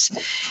codes,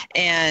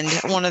 and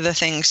one of the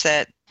things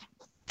that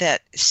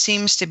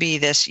seems to be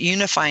this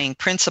unifying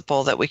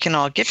principle that we can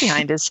all get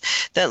behind is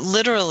that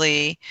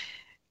literally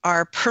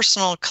our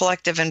personal,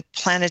 collective, and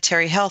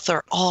planetary health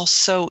are all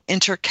so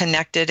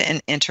interconnected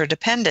and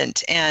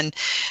interdependent. And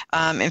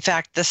in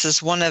fact, this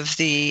is one of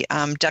the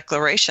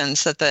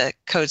declarations that the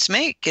codes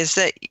make, is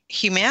that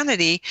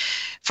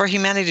for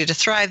humanity to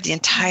thrive, the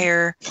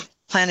entire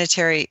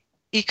planetary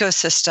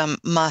ecosystem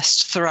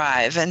must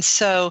thrive. And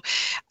so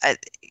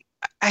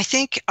I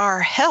think our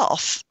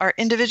health, our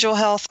individual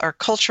health, our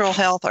cultural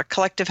health, our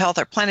collective health,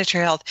 our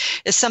planetary health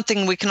is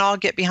something we can all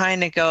get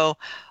behind and go,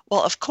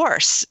 well, of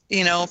course,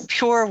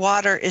 pure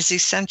water is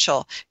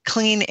essential.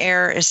 Clean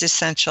air is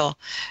essential.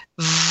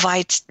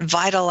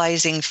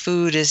 Vitalizing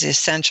food is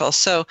essential.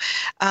 So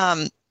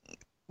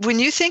when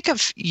you think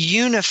of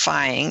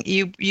unifying,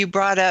 you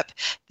brought up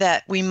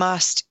that we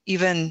must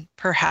even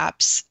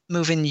perhaps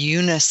move in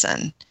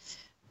unison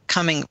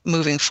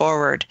moving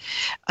forward.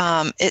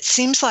 It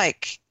seems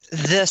like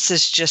this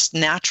is just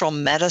natural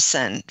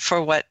medicine for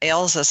what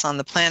ails us on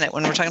the planet.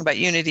 When we're talking about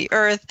Unity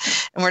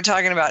Earth and we're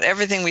talking about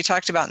everything we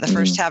talked about in the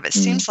first half, it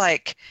seems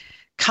like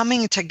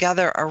coming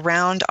together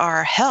around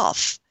our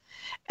health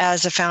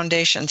as a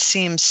foundation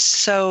seems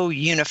so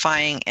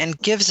unifying and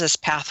gives us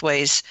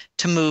pathways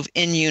to move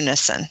in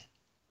unison.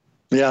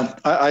 Yeah,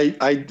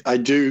 I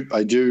do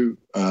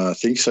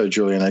think so,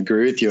 Julian. I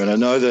agree with you, and I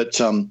know that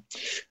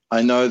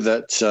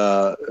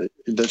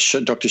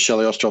Dr.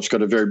 Shelley Ostrop's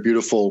got a very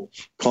beautiful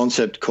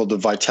concept called the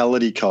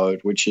Vitality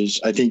Code, which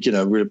is, I think,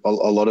 a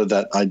lot of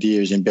that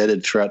idea is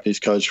embedded throughout these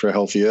codes for a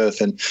healthy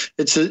Earth. And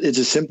it's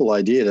a simple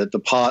idea that the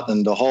part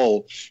and the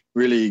whole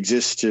really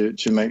exists to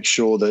make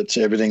sure that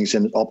everything's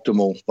in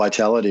optimal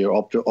vitality or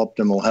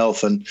optimal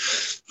health. And,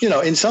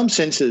 in some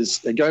senses,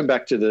 going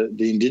back to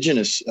the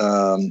indigenous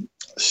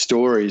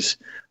stories,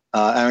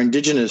 our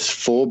indigenous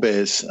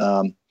forebears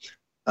kind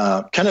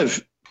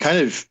of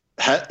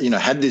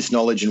had this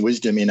knowledge and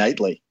wisdom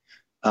innately,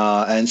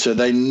 and so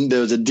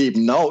there was a deep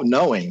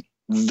knowing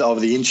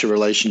of the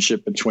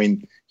interrelationship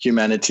between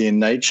humanity and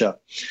nature,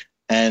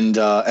 and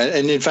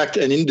in fact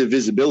an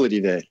indivisibility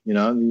there.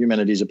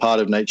 Humanity is a part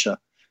of nature,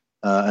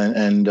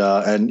 and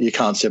you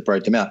can't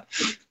separate them out.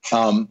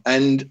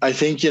 And I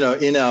think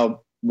in our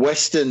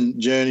Western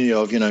journey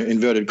of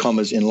inverted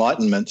commas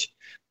enlightenment,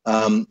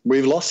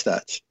 we've lost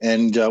that,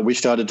 and we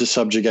started to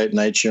subjugate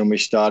nature, and we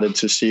started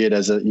to see it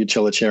as a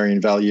utilitarian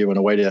value and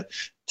a way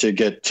to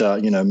get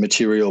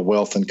material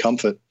wealth and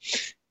comfort,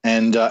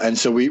 and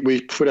so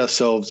we put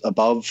ourselves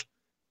above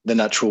the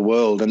natural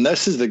world, and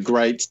this is the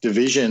great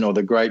division or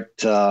the great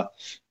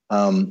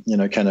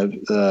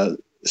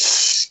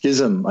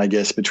schism, I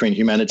guess, between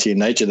humanity and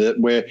nature that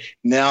we're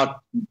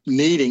now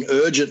needing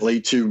urgently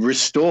to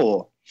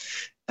restore.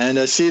 And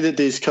I see that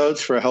these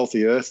codes for a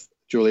healthy Earth,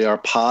 Julie, are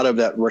part of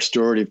that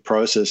restorative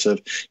process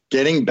of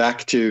getting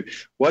back to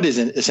what is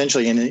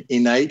essentially an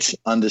innate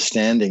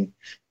understanding,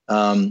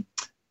 and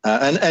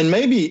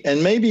maybe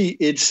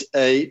it's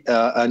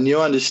a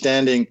new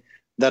understanding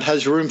that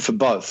has room for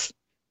both.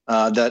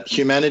 That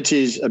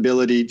humanity's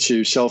ability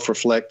to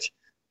self-reflect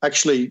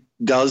actually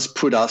does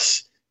put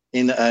us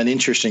in an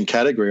interesting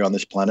category on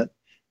this planet,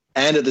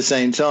 and at the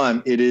same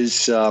time, it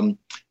is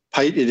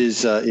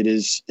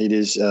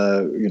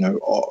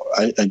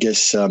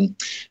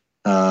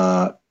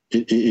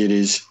it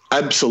is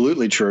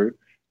absolutely true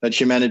that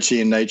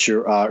humanity and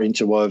nature are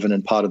interwoven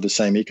and part of the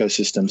same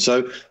ecosystem.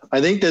 So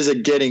I think there's a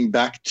getting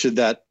back to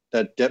that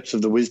that depth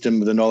of the wisdom,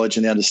 the knowledge,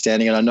 and the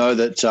understanding. And I know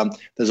that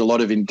there's a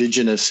lot of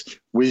indigenous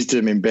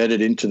wisdom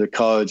embedded into the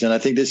codes. And I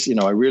think this,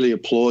 I really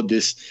applaud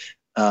this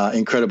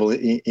incredible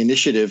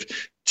initiative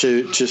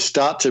to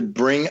start to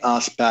bring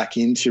us back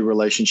into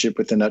relationship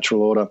with the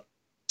natural order.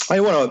 I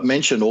want to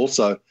mention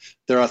also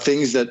there are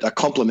things that are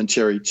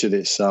complementary to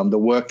this. The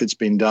work that's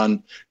been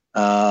done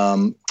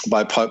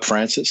by Pope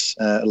Francis,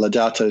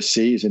 Laudato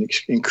Si, is an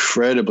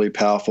incredibly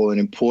powerful and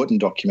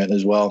important document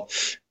as well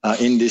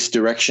in this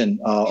direction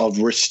of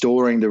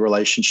restoring the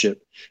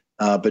relationship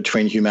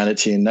between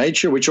humanity and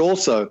nature, which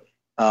also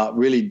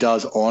really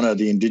does honor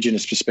the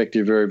indigenous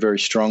perspective very, very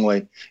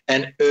strongly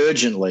and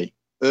urgently,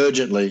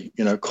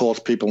 calls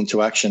people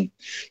into action.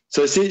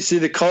 So see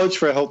the codes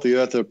for a healthy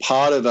earth are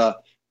part of a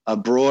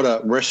broader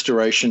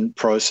restoration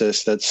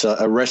process that's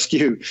a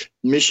rescue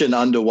mission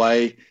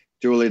underway,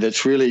 Julie,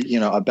 that's really,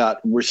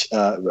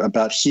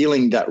 about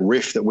healing that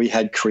rift that we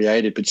had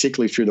created,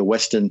 particularly through the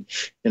Western,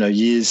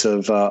 years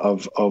of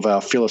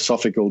our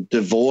philosophical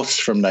divorce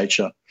from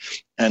nature,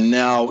 and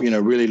now,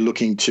 really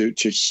looking to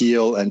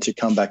heal and to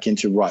come back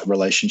into right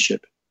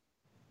relationship.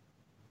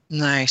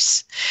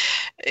 Nice.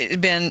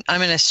 Ben, I'm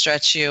going to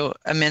stretch you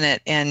a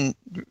minute and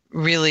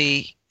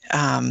really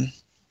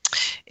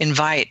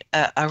invite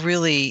a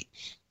really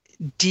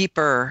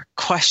deeper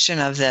question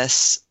of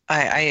this.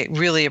 I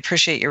really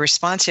appreciate your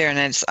response here. And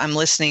as I'm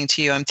listening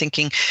to you, I'm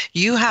thinking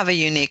you have a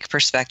unique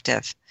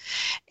perspective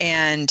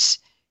and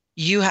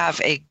you have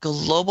a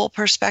global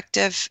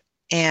perspective,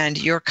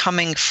 and you're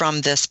coming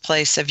from this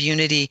place of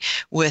unity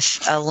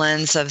with a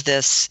lens of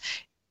this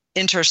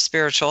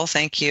interspiritual.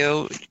 Thank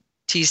you,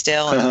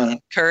 Teasdale and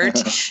Kurt.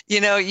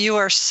 You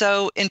are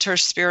so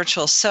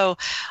interspiritual. So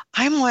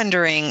I'm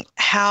wondering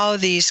how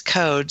these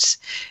codes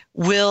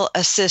will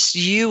assist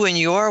you in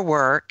your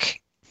work.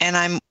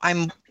 And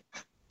I'm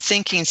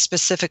thinking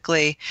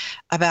specifically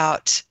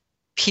about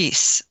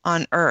peace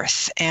on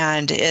Earth,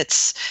 and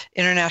it's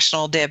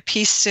International Day of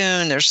Peace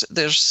soon.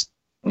 There's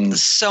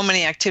so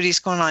many activities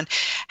going on.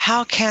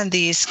 How can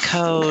these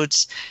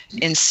codes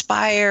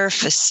inspire,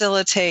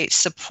 facilitate,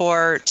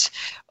 support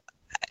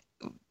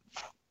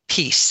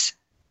peace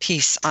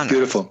on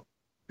Earth?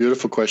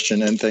 Beautiful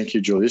question, and thank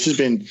you, Julie. This has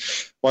been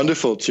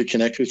wonderful to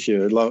connect with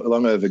you,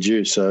 long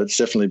overdue, so it's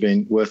definitely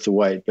been worth the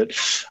wait. But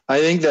I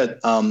think that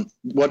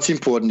what's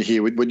important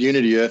here, what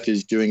Unity Earth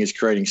is doing is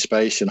creating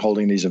space and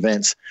holding these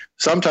events.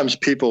 Sometimes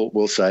people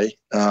will say,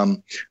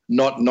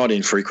 not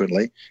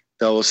infrequently,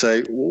 they will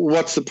say,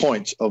 what's the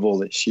point of all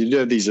this? You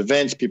do these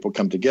events, people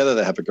come together,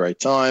 they have a great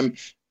time,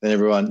 then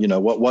everyone,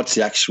 what's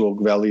the actual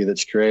value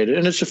that's created?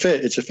 And it's a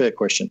fair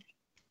question.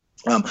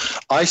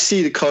 I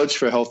see the codes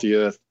for a healthy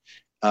Earth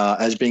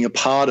as being a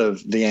part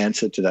of the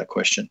answer to that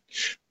question.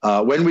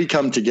 When we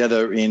come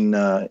together in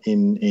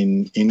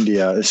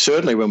India,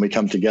 certainly when we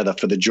come together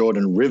for the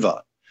Jordan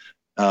River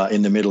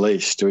in the Middle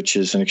East, which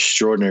is an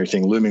extraordinary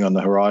thing looming on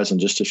the horizon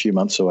just a few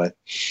months away,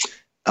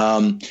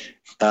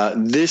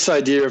 this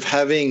idea of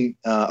having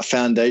a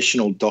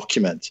foundational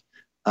document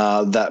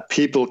that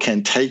people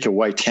can take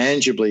away,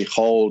 tangibly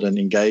hold and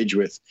engage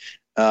with,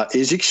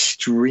 is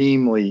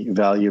extremely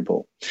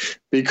valuable,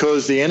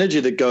 because the energy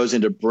that goes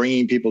into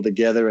bringing people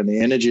together and the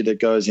energy that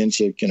goes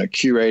into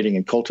curating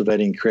and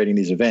cultivating and creating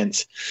these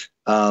events,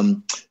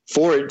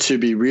 for it to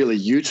be really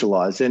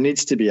utilized, there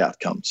needs to be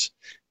outcomes.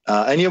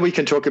 And we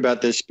can talk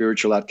about there's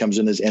spiritual outcomes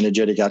and there's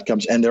energetic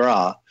outcomes, and there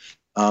are,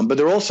 but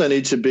there also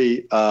need to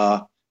be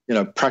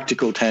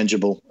practical,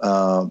 tangible,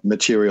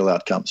 material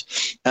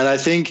outcomes. And I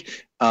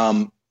think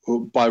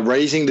by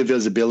raising the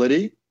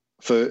visibility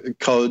for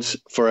codes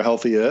for a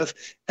healthy Earth,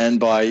 and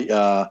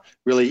by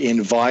really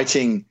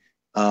inviting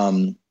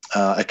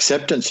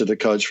acceptance of the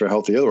codes for a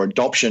healthy Earth, or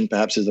adoption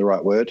perhaps is the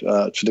right word,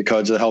 to the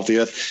codes of the healthy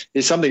Earth,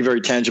 is something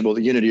very tangible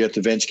that Unity Earth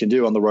events can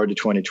do on the road to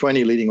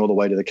 2020, leading all the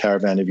way to the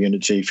Caravan of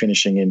Unity,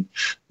 finishing in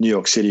New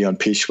York City on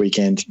Peace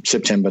Weekend,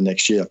 September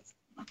next year.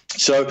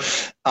 So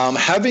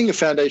having a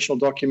foundational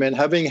document,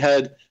 having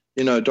had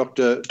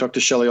Dr.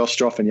 Shelley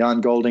Ostroff and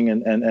Jan Golding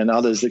and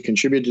others that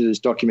contributed to this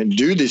document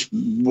do this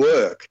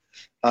work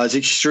is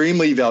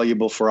extremely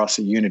valuable for us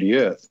at Unity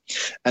Earth.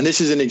 And this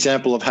is an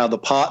example of how the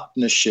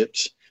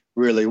partnerships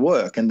really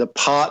work, and the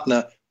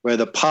partner where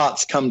the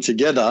parts come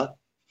together,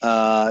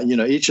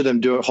 each of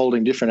them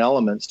holding different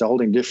elements, they're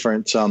holding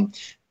different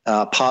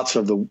parts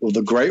of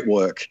the great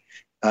work,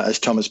 as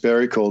Thomas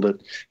Berry called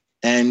it.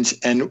 And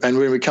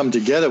when we come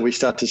together, we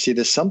start to see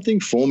there's something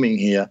forming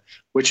here,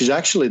 which is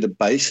actually the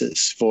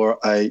basis for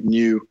a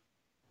new,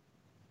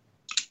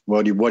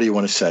 what do you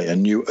want to say? A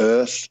new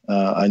Earth,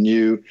 a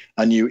new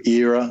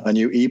era, a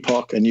new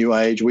epoch, a new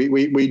age.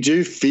 We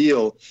do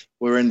feel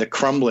we're in the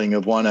crumbling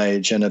of one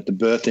age and at the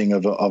birthing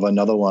of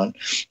another one.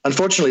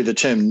 Unfortunately, the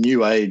term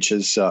new age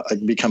has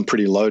become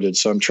pretty loaded,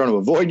 so I'm trying to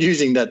avoid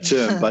using that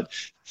term.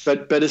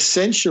 but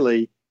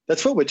essentially,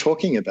 that's what we're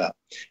talking about.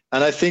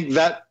 And I think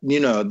that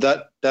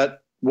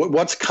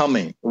what's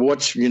coming,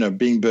 what's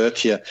being birthed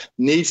here,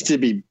 needs to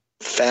be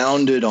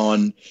founded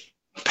on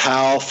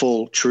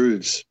powerful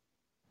truths.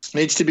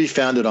 Needs to be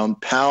founded on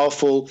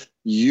powerful,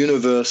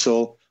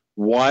 universal,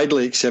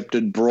 widely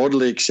accepted,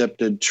 broadly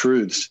accepted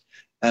truths.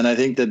 And I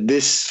think that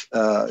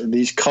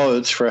these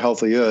codes for a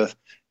healthy earth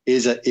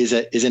is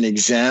an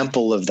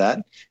example of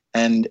that,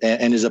 and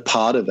is a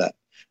part of that.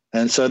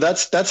 And so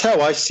that's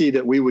how I see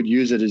that we would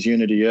use it as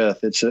Unity Earth.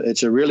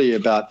 It's really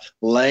about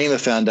laying the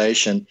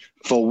foundation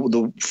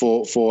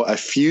for a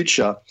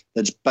future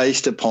that's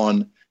based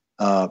upon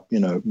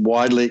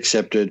widely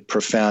accepted,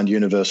 profound,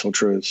 universal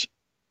truths.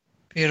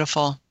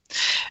 Beautiful.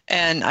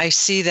 And I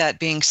see that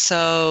being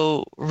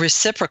so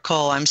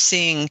reciprocal. I'm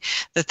seeing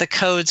that the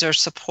codes are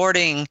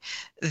supporting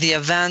the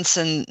events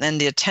and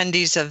the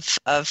attendees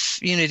of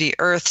Unity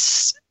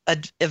Earth's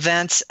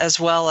events, as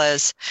well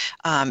as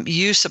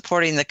you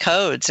supporting the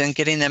codes and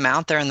getting them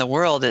out there in the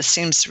world. It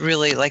seems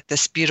really like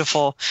this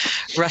beautiful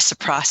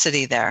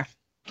reciprocity there.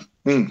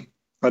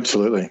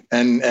 Absolutely.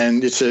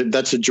 And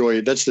that's a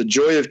joy. That's the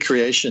joy of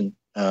creation.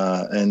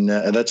 And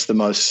that's the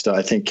most,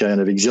 I think,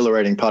 kind of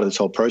exhilarating part of this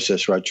whole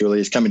process, right, Julie,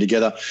 is coming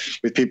together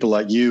with people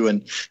like you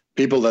and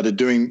people that are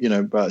doing,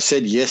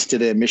 said yes to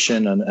their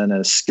mission and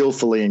are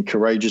skillfully and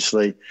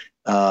courageously,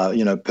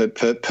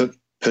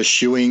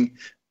 pursuing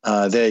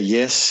their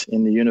yes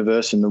in the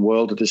universe and the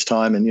world at this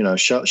time. And,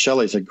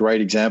 Shelley's a great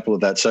example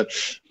of that. So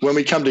when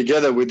we come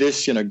together with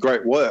this,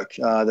 great work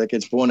that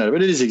gets born out of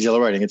it, it is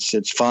exhilarating.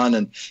 It's fun,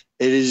 and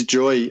it is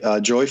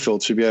joyful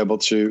to be able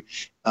to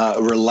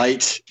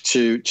relate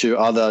to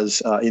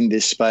others in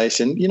this space.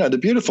 And, the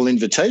beautiful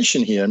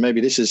invitation here, and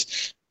maybe this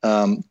is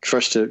for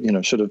us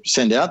to, sort of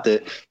send out there,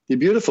 the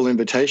beautiful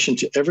invitation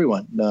to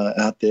everyone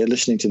out there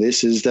listening to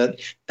this is that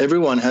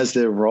everyone has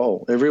their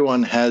role.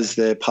 Everyone has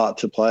their part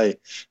to play.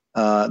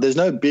 There's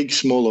no big,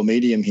 small, or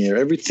medium here.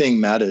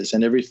 Everything matters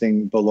and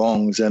everything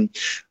belongs. And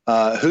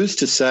who's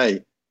to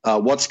say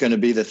what's going to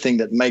be the thing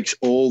that makes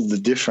all the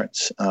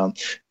difference?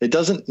 It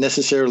doesn't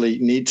necessarily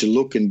need to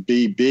look and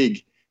be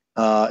big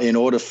in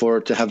order for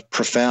it to have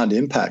profound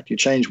impact. You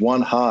change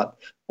one heart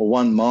or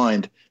one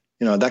mind,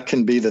 that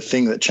can be the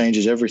thing that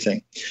changes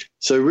everything.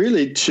 So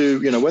really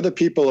whether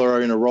people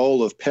are in a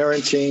role of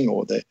parenting,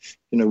 or they're,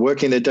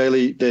 working their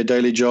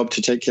daily job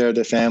to take care of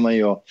their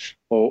family, or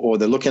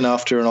they're looking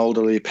after an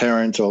elderly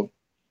parent, or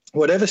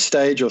whatever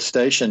stage or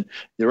station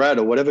you're at,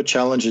 or whatever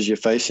challenges you're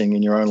facing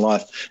in your own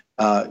life,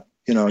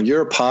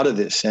 you're a part of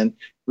this. And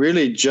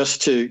really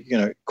just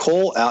to,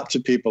 call out to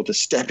people to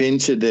step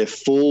into their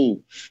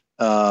full,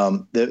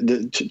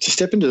 to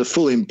step into the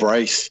full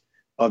embrace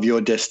of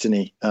your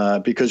destiny,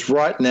 because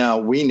right now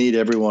we need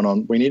everyone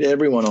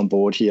on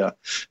board here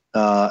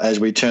as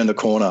we turn the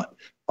corner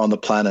on the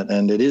planet.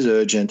 And it is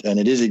urgent and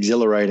it is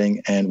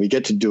exhilarating, and we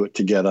get to do it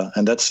together.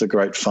 And that's the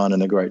great fun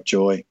and the great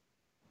joy.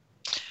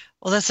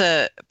 Well, that's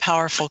a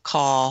powerful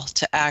call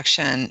to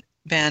action,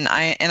 Ben.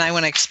 I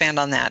want to expand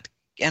on that.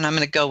 And I'm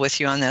going to go with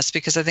you on this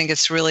because I think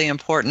it's really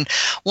important.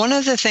 One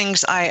of the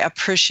things I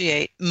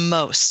appreciate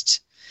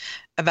most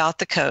about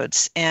the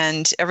codes,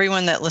 and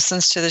everyone that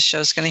listens to the show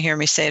is going to hear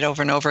me say it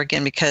over and over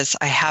again because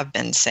I have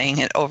been saying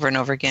it over and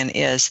over again,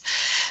 is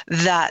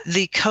that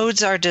the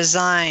codes are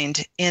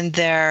designed in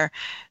their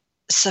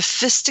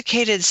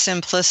sophisticated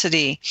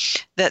simplicity,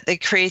 that they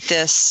create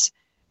this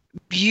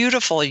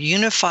beautiful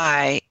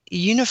unifying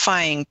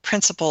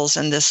principles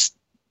and this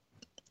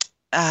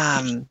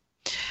I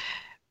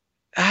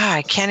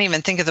can't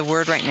even think of the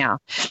word right now,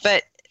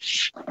 but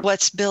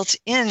what's built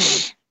in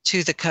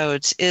to the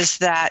codes is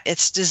that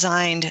it's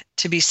designed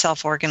to be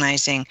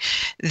self-organizing.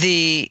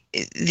 The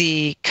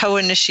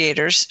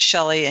co-initiators,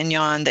 Shelley and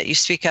Jan, that you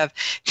speak of,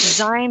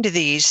 designed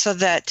these so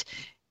that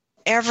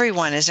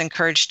everyone is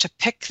encouraged to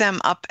pick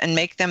them up and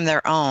make them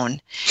their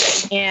own.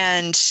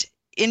 And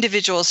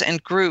individuals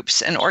and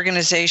groups and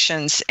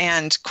organizations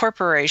and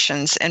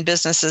corporations and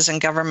businesses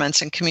and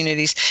governments and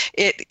communities,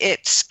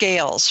 it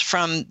scales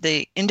from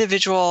the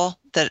individual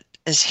that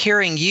is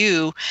hearing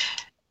you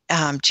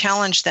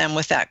challenge them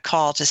with that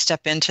call to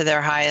step into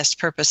their highest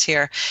purpose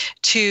here,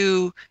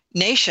 to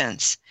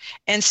nations.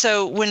 And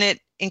so when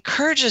it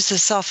encourages the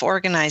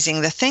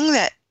self-organizing, the thing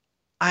that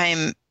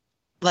I'm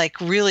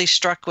really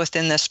struck with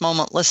in this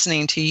moment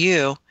listening to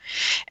you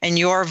and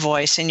your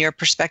voice and your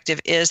perspective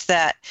is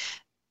that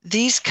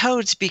these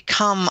codes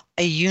become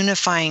a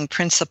unifying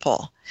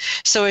principle.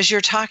 So as you're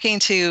talking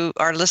to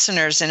our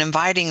listeners and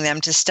inviting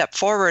them to step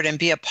forward and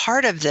be a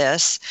part of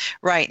this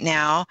right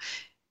now,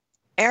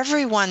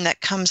 everyone that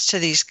comes to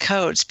these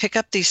codes, pick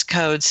up these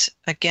codes,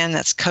 again,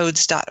 that's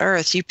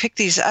codes.earth. You pick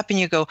these up and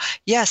you go,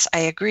 yes, I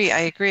agree.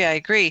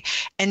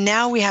 And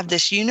now we have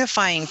this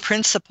unifying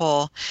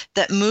principle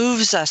that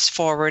moves us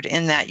forward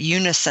in that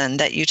unison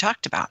that you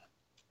talked about.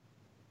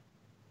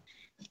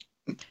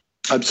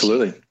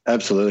 Absolutely.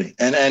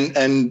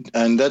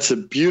 And that's a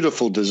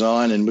beautiful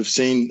design. And we've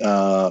seen,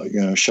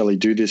 Shelley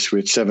do this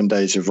with 7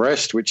 Days of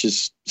Rest, which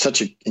is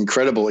such an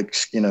incredible,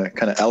 kind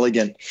of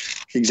elegant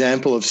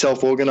example of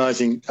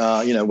self-organizing,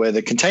 where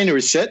the container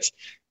is set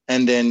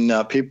and then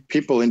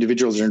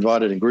individuals are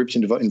invited and groups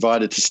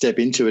invited to step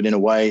into it in a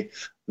way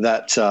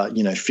that,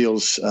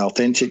 feels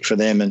authentic for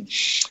them. And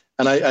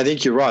And I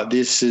think you're right.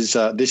 This is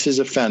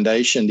a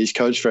foundation. These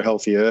codes for a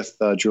healthy earth,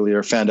 Julie, are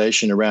a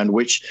foundation around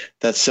which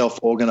that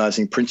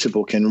self-organizing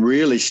principle can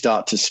really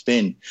start to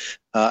spin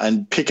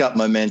and pick up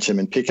momentum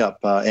and pick up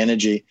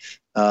energy.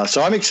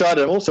 So I'm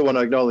excited. I also want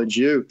to acknowledge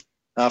you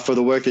for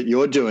the work that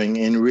you're doing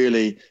in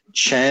really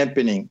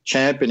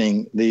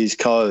championing these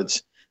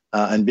codes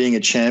and being a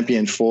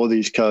champion for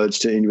these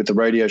codes with the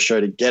radio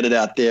show to get it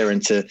out there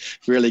and to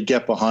really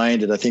get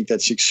behind it. I think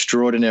that's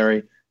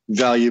extraordinary,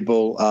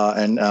 valuable,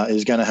 and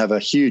is going to have a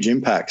huge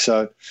impact.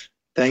 So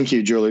thank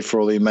you, Julie, for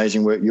all the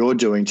amazing work you're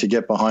doing to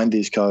get behind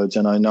these codes.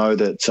 And I know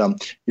that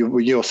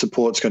your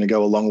support's going to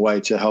go a long way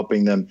to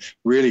helping them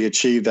really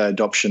achieve that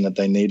adoption that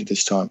they need at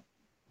this time.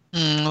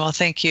 Well,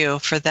 thank you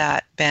for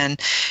that, Ben.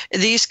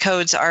 These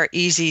codes are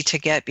easy to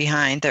get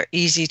behind. They're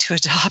easy to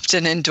adopt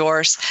and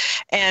endorse.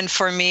 And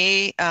for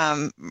me,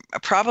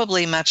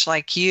 probably much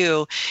like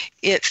you,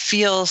 it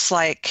feels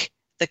like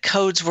the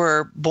codes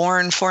were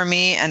born for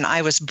me and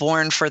I was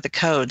born for the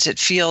codes. It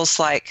feels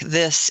like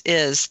this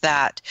is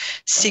that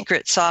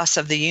secret sauce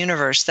of the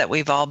universe that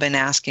we've all been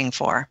asking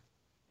for.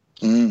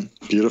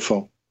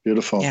 Beautiful,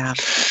 beautiful. Yeah.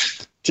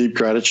 Deep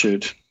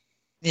gratitude.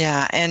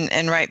 Yeah,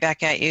 and right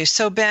back at you.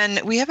 So, Ben,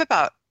 we have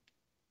about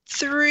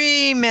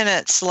 3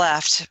 minutes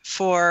left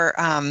for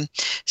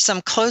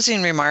some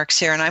closing remarks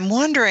here. And I'm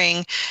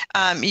wondering,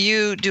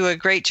 you do a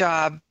great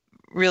job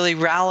really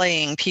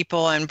rallying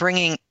people and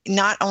bringing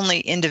not only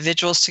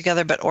individuals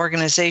together, but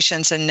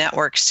organizations and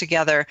networks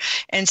together.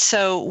 And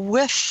so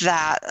with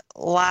that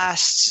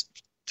last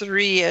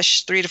 3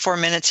 to 4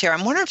 minutes here,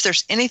 I'm wondering if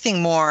there's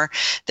anything more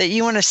that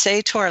you want to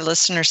say to our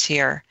listeners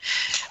here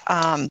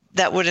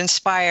that would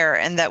inspire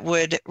and that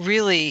would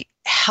really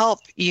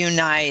help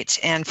unite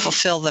and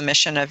fulfill the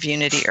mission of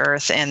Unity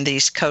Earth and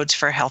these codes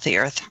for a healthy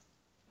earth.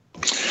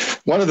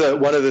 One of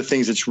the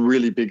things that's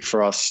really big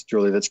for us,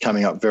 Julie, that's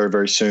coming up very,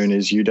 very soon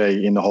is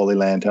U-Day in the Holy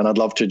Land. And I'd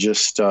love to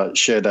just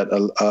share that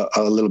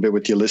a little bit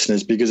with your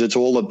listeners, because it's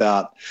all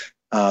about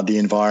the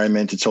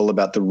environment. It's all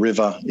about the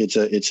river.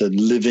 It's a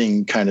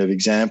living kind of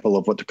example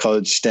of what the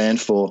codes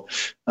stand for,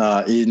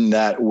 in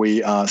that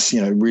we are,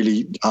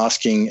 really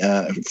asking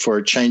for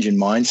a change in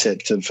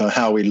mindset of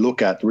how we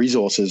look at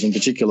resources, in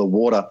particular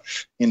water,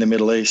 in the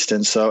Middle East.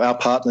 And so our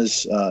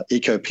partners,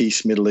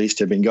 EcoPeace Middle East,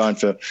 have been going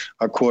for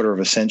a quarter of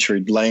a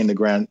century, laying the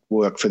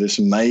groundwork for this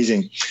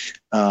amazing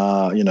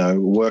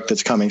work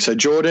that's coming. So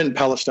Jordan,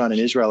 Palestine,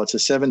 and Israel, it's a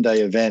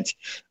 7-day event.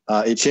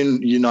 It's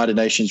in United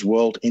Nations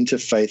World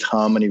Interfaith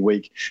Harmony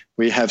Week.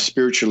 We have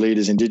spiritual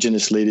leaders,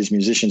 Indigenous leaders,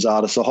 musicians,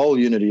 artists, the whole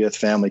Unity Earth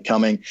family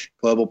coming,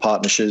 global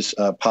partners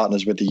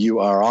with the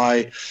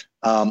URI.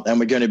 And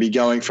we're going to be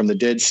going from the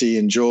Dead Sea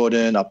in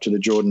Jordan up to the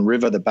Jordan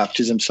River, the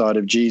baptism site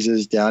of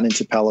Jesus, down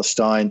into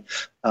Palestine,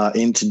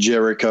 into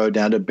Jericho,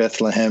 down to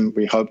Bethlehem.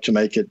 We hope to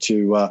make it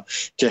to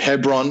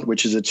Hebron,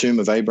 which is the tomb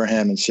of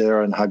Abraham and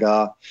Sarah and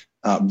Hagar.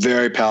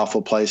 Very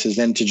powerful places.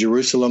 Then to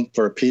Jerusalem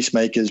for a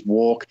peacemaker's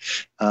walk,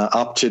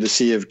 up to the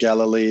Sea of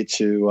Galilee,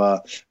 to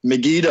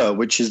Megiddo,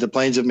 which is the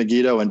plains of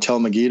Megiddo, and Tel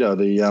Megiddo,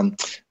 the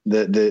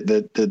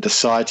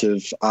site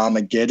of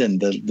Armageddon,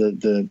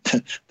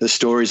 the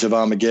stories of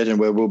Armageddon,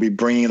 where we'll be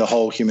bringing the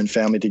whole human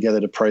family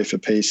together to pray for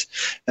peace.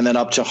 And then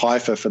up to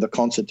Haifa for the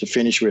concert to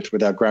finish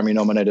with our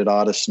Grammy-nominated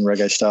artists and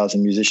reggae stars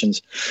and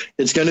musicians.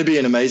 It's going to be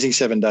an amazing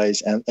 7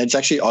 days, and it's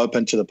actually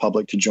open to the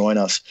public to join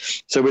us.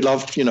 So we'd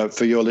love,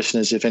 for your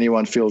listeners, if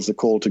anyone feels the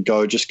call to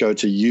go, just go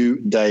to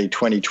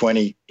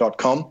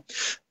uday2020.com.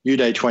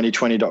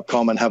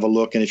 uday2020.com and have a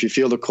look. And if you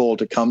feel the call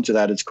to come to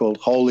that, it's called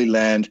Holy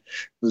Land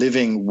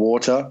Living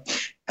Water,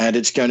 and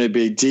it's going to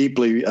be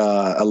deeply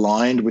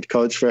aligned with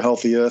Codes for a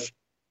Healthy Earth.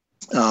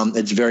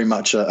 It's very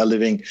much a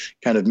living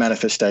kind of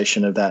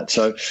manifestation of that.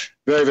 So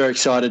very, very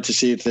excited to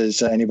see if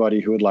there's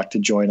anybody who would like to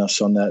join us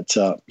on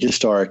that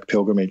historic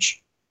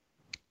pilgrimage.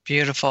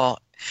 Beautiful.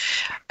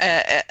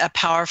 A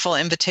powerful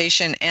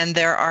invitation. And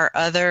there are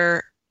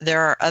other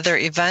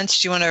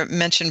events. Do you want to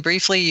mention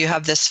briefly? You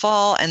have this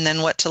fall, and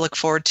then what to look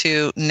forward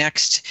to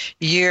next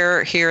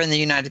year here in the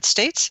United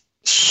States?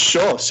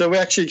 Sure. So we're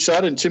actually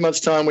excited. In 2 months'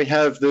 time, we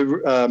have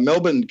the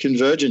Melbourne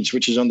Convergence,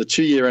 which is on the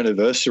 2-year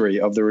anniversary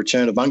of the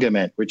return of Mungo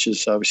Man, which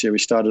is obviously we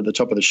started at the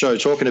top of the show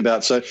talking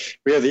about. So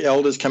we have the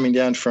elders coming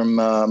down from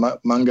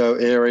Mungo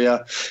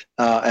area,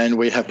 and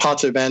we have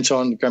Pato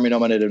Banton,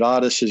 Grammy-nominated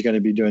artist, who's going to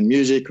be doing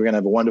music. We're going to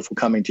have a wonderful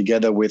coming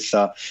together with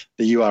the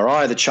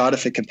URI, the Charter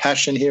for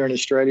Compassion here in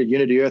Australia,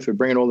 Unity Earth. We're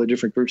bringing all the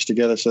different groups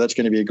together. So that's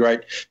going to be a great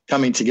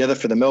coming together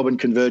for the Melbourne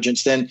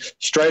Convergence. Then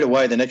straight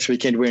away, the next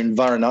weekend, we're in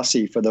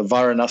Varanasi for the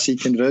Varanasi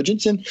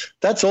Convergence. And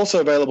that's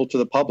also available to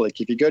the public.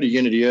 If you go to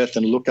Unity Earth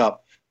and look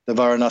up the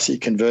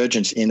Varanasi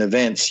Convergence in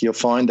events, you'll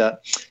find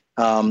that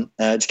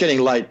it's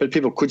getting late, but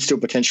people could still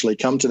potentially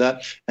come to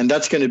that. And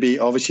that's going to be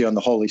obviously on the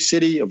holy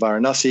city of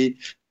Varanasi.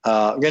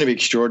 Going to be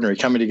extraordinary,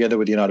 coming together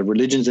with the United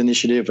Religions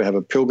Initiative. We have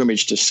a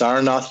pilgrimage to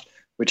Sarnath,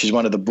 which is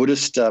one of the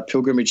Buddhist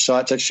pilgrimage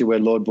sites, actually where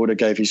Lord Buddha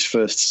gave his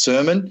first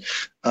sermon,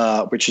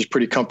 which is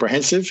pretty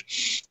comprehensive.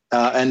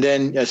 And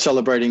then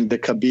celebrating the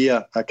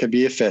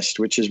Kabir Fest,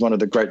 which is one of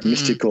the great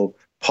mystical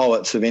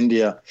poets of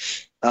India.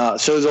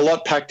 So there's a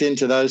lot packed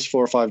into those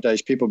 4 or 5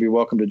 days. People will be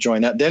welcome to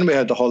join that. Then we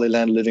had the Holy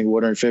Land of Living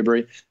Water in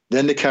February,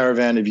 then the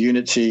Caravan of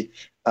Unity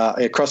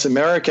across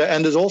America.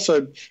 And there's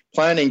also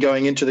planning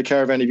going into the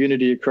Caravan of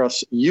Unity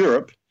across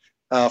Europe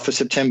for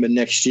September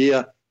next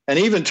year. And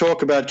even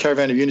talk about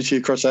Caravan of Unity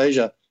across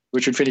Asia,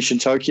 which would finish in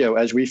Tokyo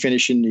as we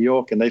finish in New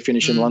York and they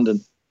finish in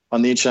London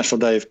on the International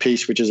Day of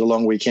Peace, which is a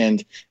long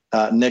weekend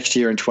next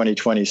year in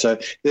 2020. So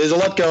there's a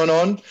lot going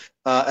on.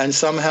 And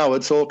somehow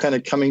it's all kind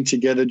of coming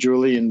together,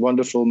 Julie, in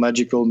wonderful,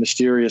 magical,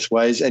 mysterious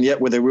ways, and yet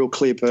with a real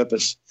clear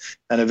purpose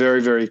and a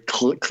very, very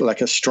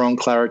like a strong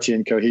clarity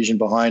and cohesion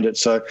behind it.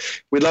 So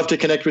we'd love to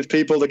connect with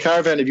people. The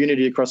Caravan of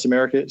Unity across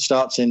America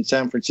starts in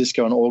San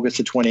Francisco on August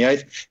the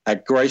 28th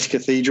at Grace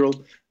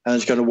Cathedral, and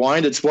it's going to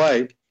wind its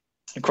way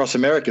across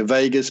America,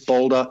 Vegas,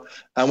 Boulder,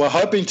 and we're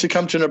hoping to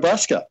come to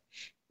Nebraska.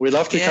 We'd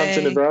love to come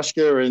to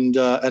Nebraska and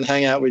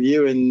hang out with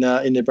you in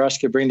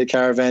Nebraska, bring the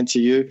caravan to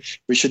you.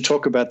 We should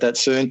talk about that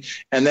soon.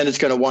 And then it's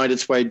going to wind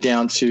its way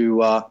down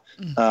to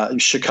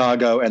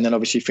Chicago and then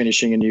obviously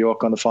finishing in New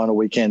York on the final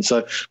weekend.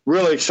 So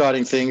really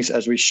exciting things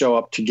as we show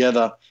up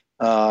together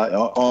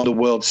on the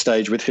world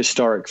stage with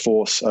historic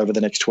force over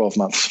the next 12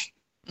 months.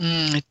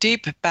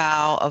 Deep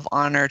bow of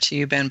honor to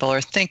you, Ben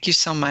Bowler. Thank you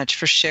so much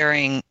for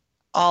sharing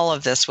all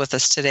of this with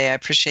us today. I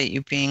appreciate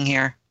you being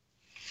here.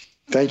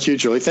 Thank you,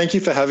 Julie. Thank you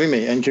for having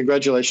me, and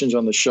congratulations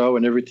on the show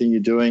and everything you're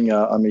doing.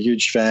 I'm a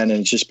huge fan, and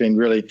it's just been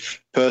really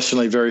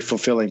personally very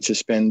fulfilling to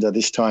spend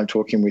this time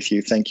talking with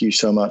you. Thank you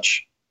so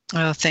much.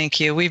 Oh, thank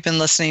you. We've been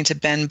listening to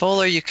Ben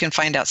Bowler. You can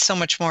find out so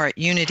much more at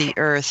Unity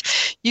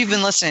Earth. You've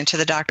been listening to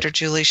the Dr.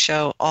 Julie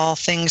Show, All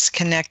Things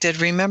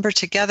Connected. Remember,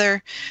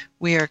 together,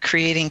 we are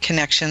creating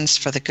connections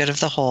for the good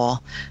of the whole.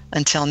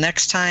 Until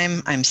next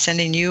time, I'm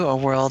sending you a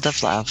world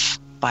of love.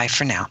 Bye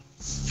for now.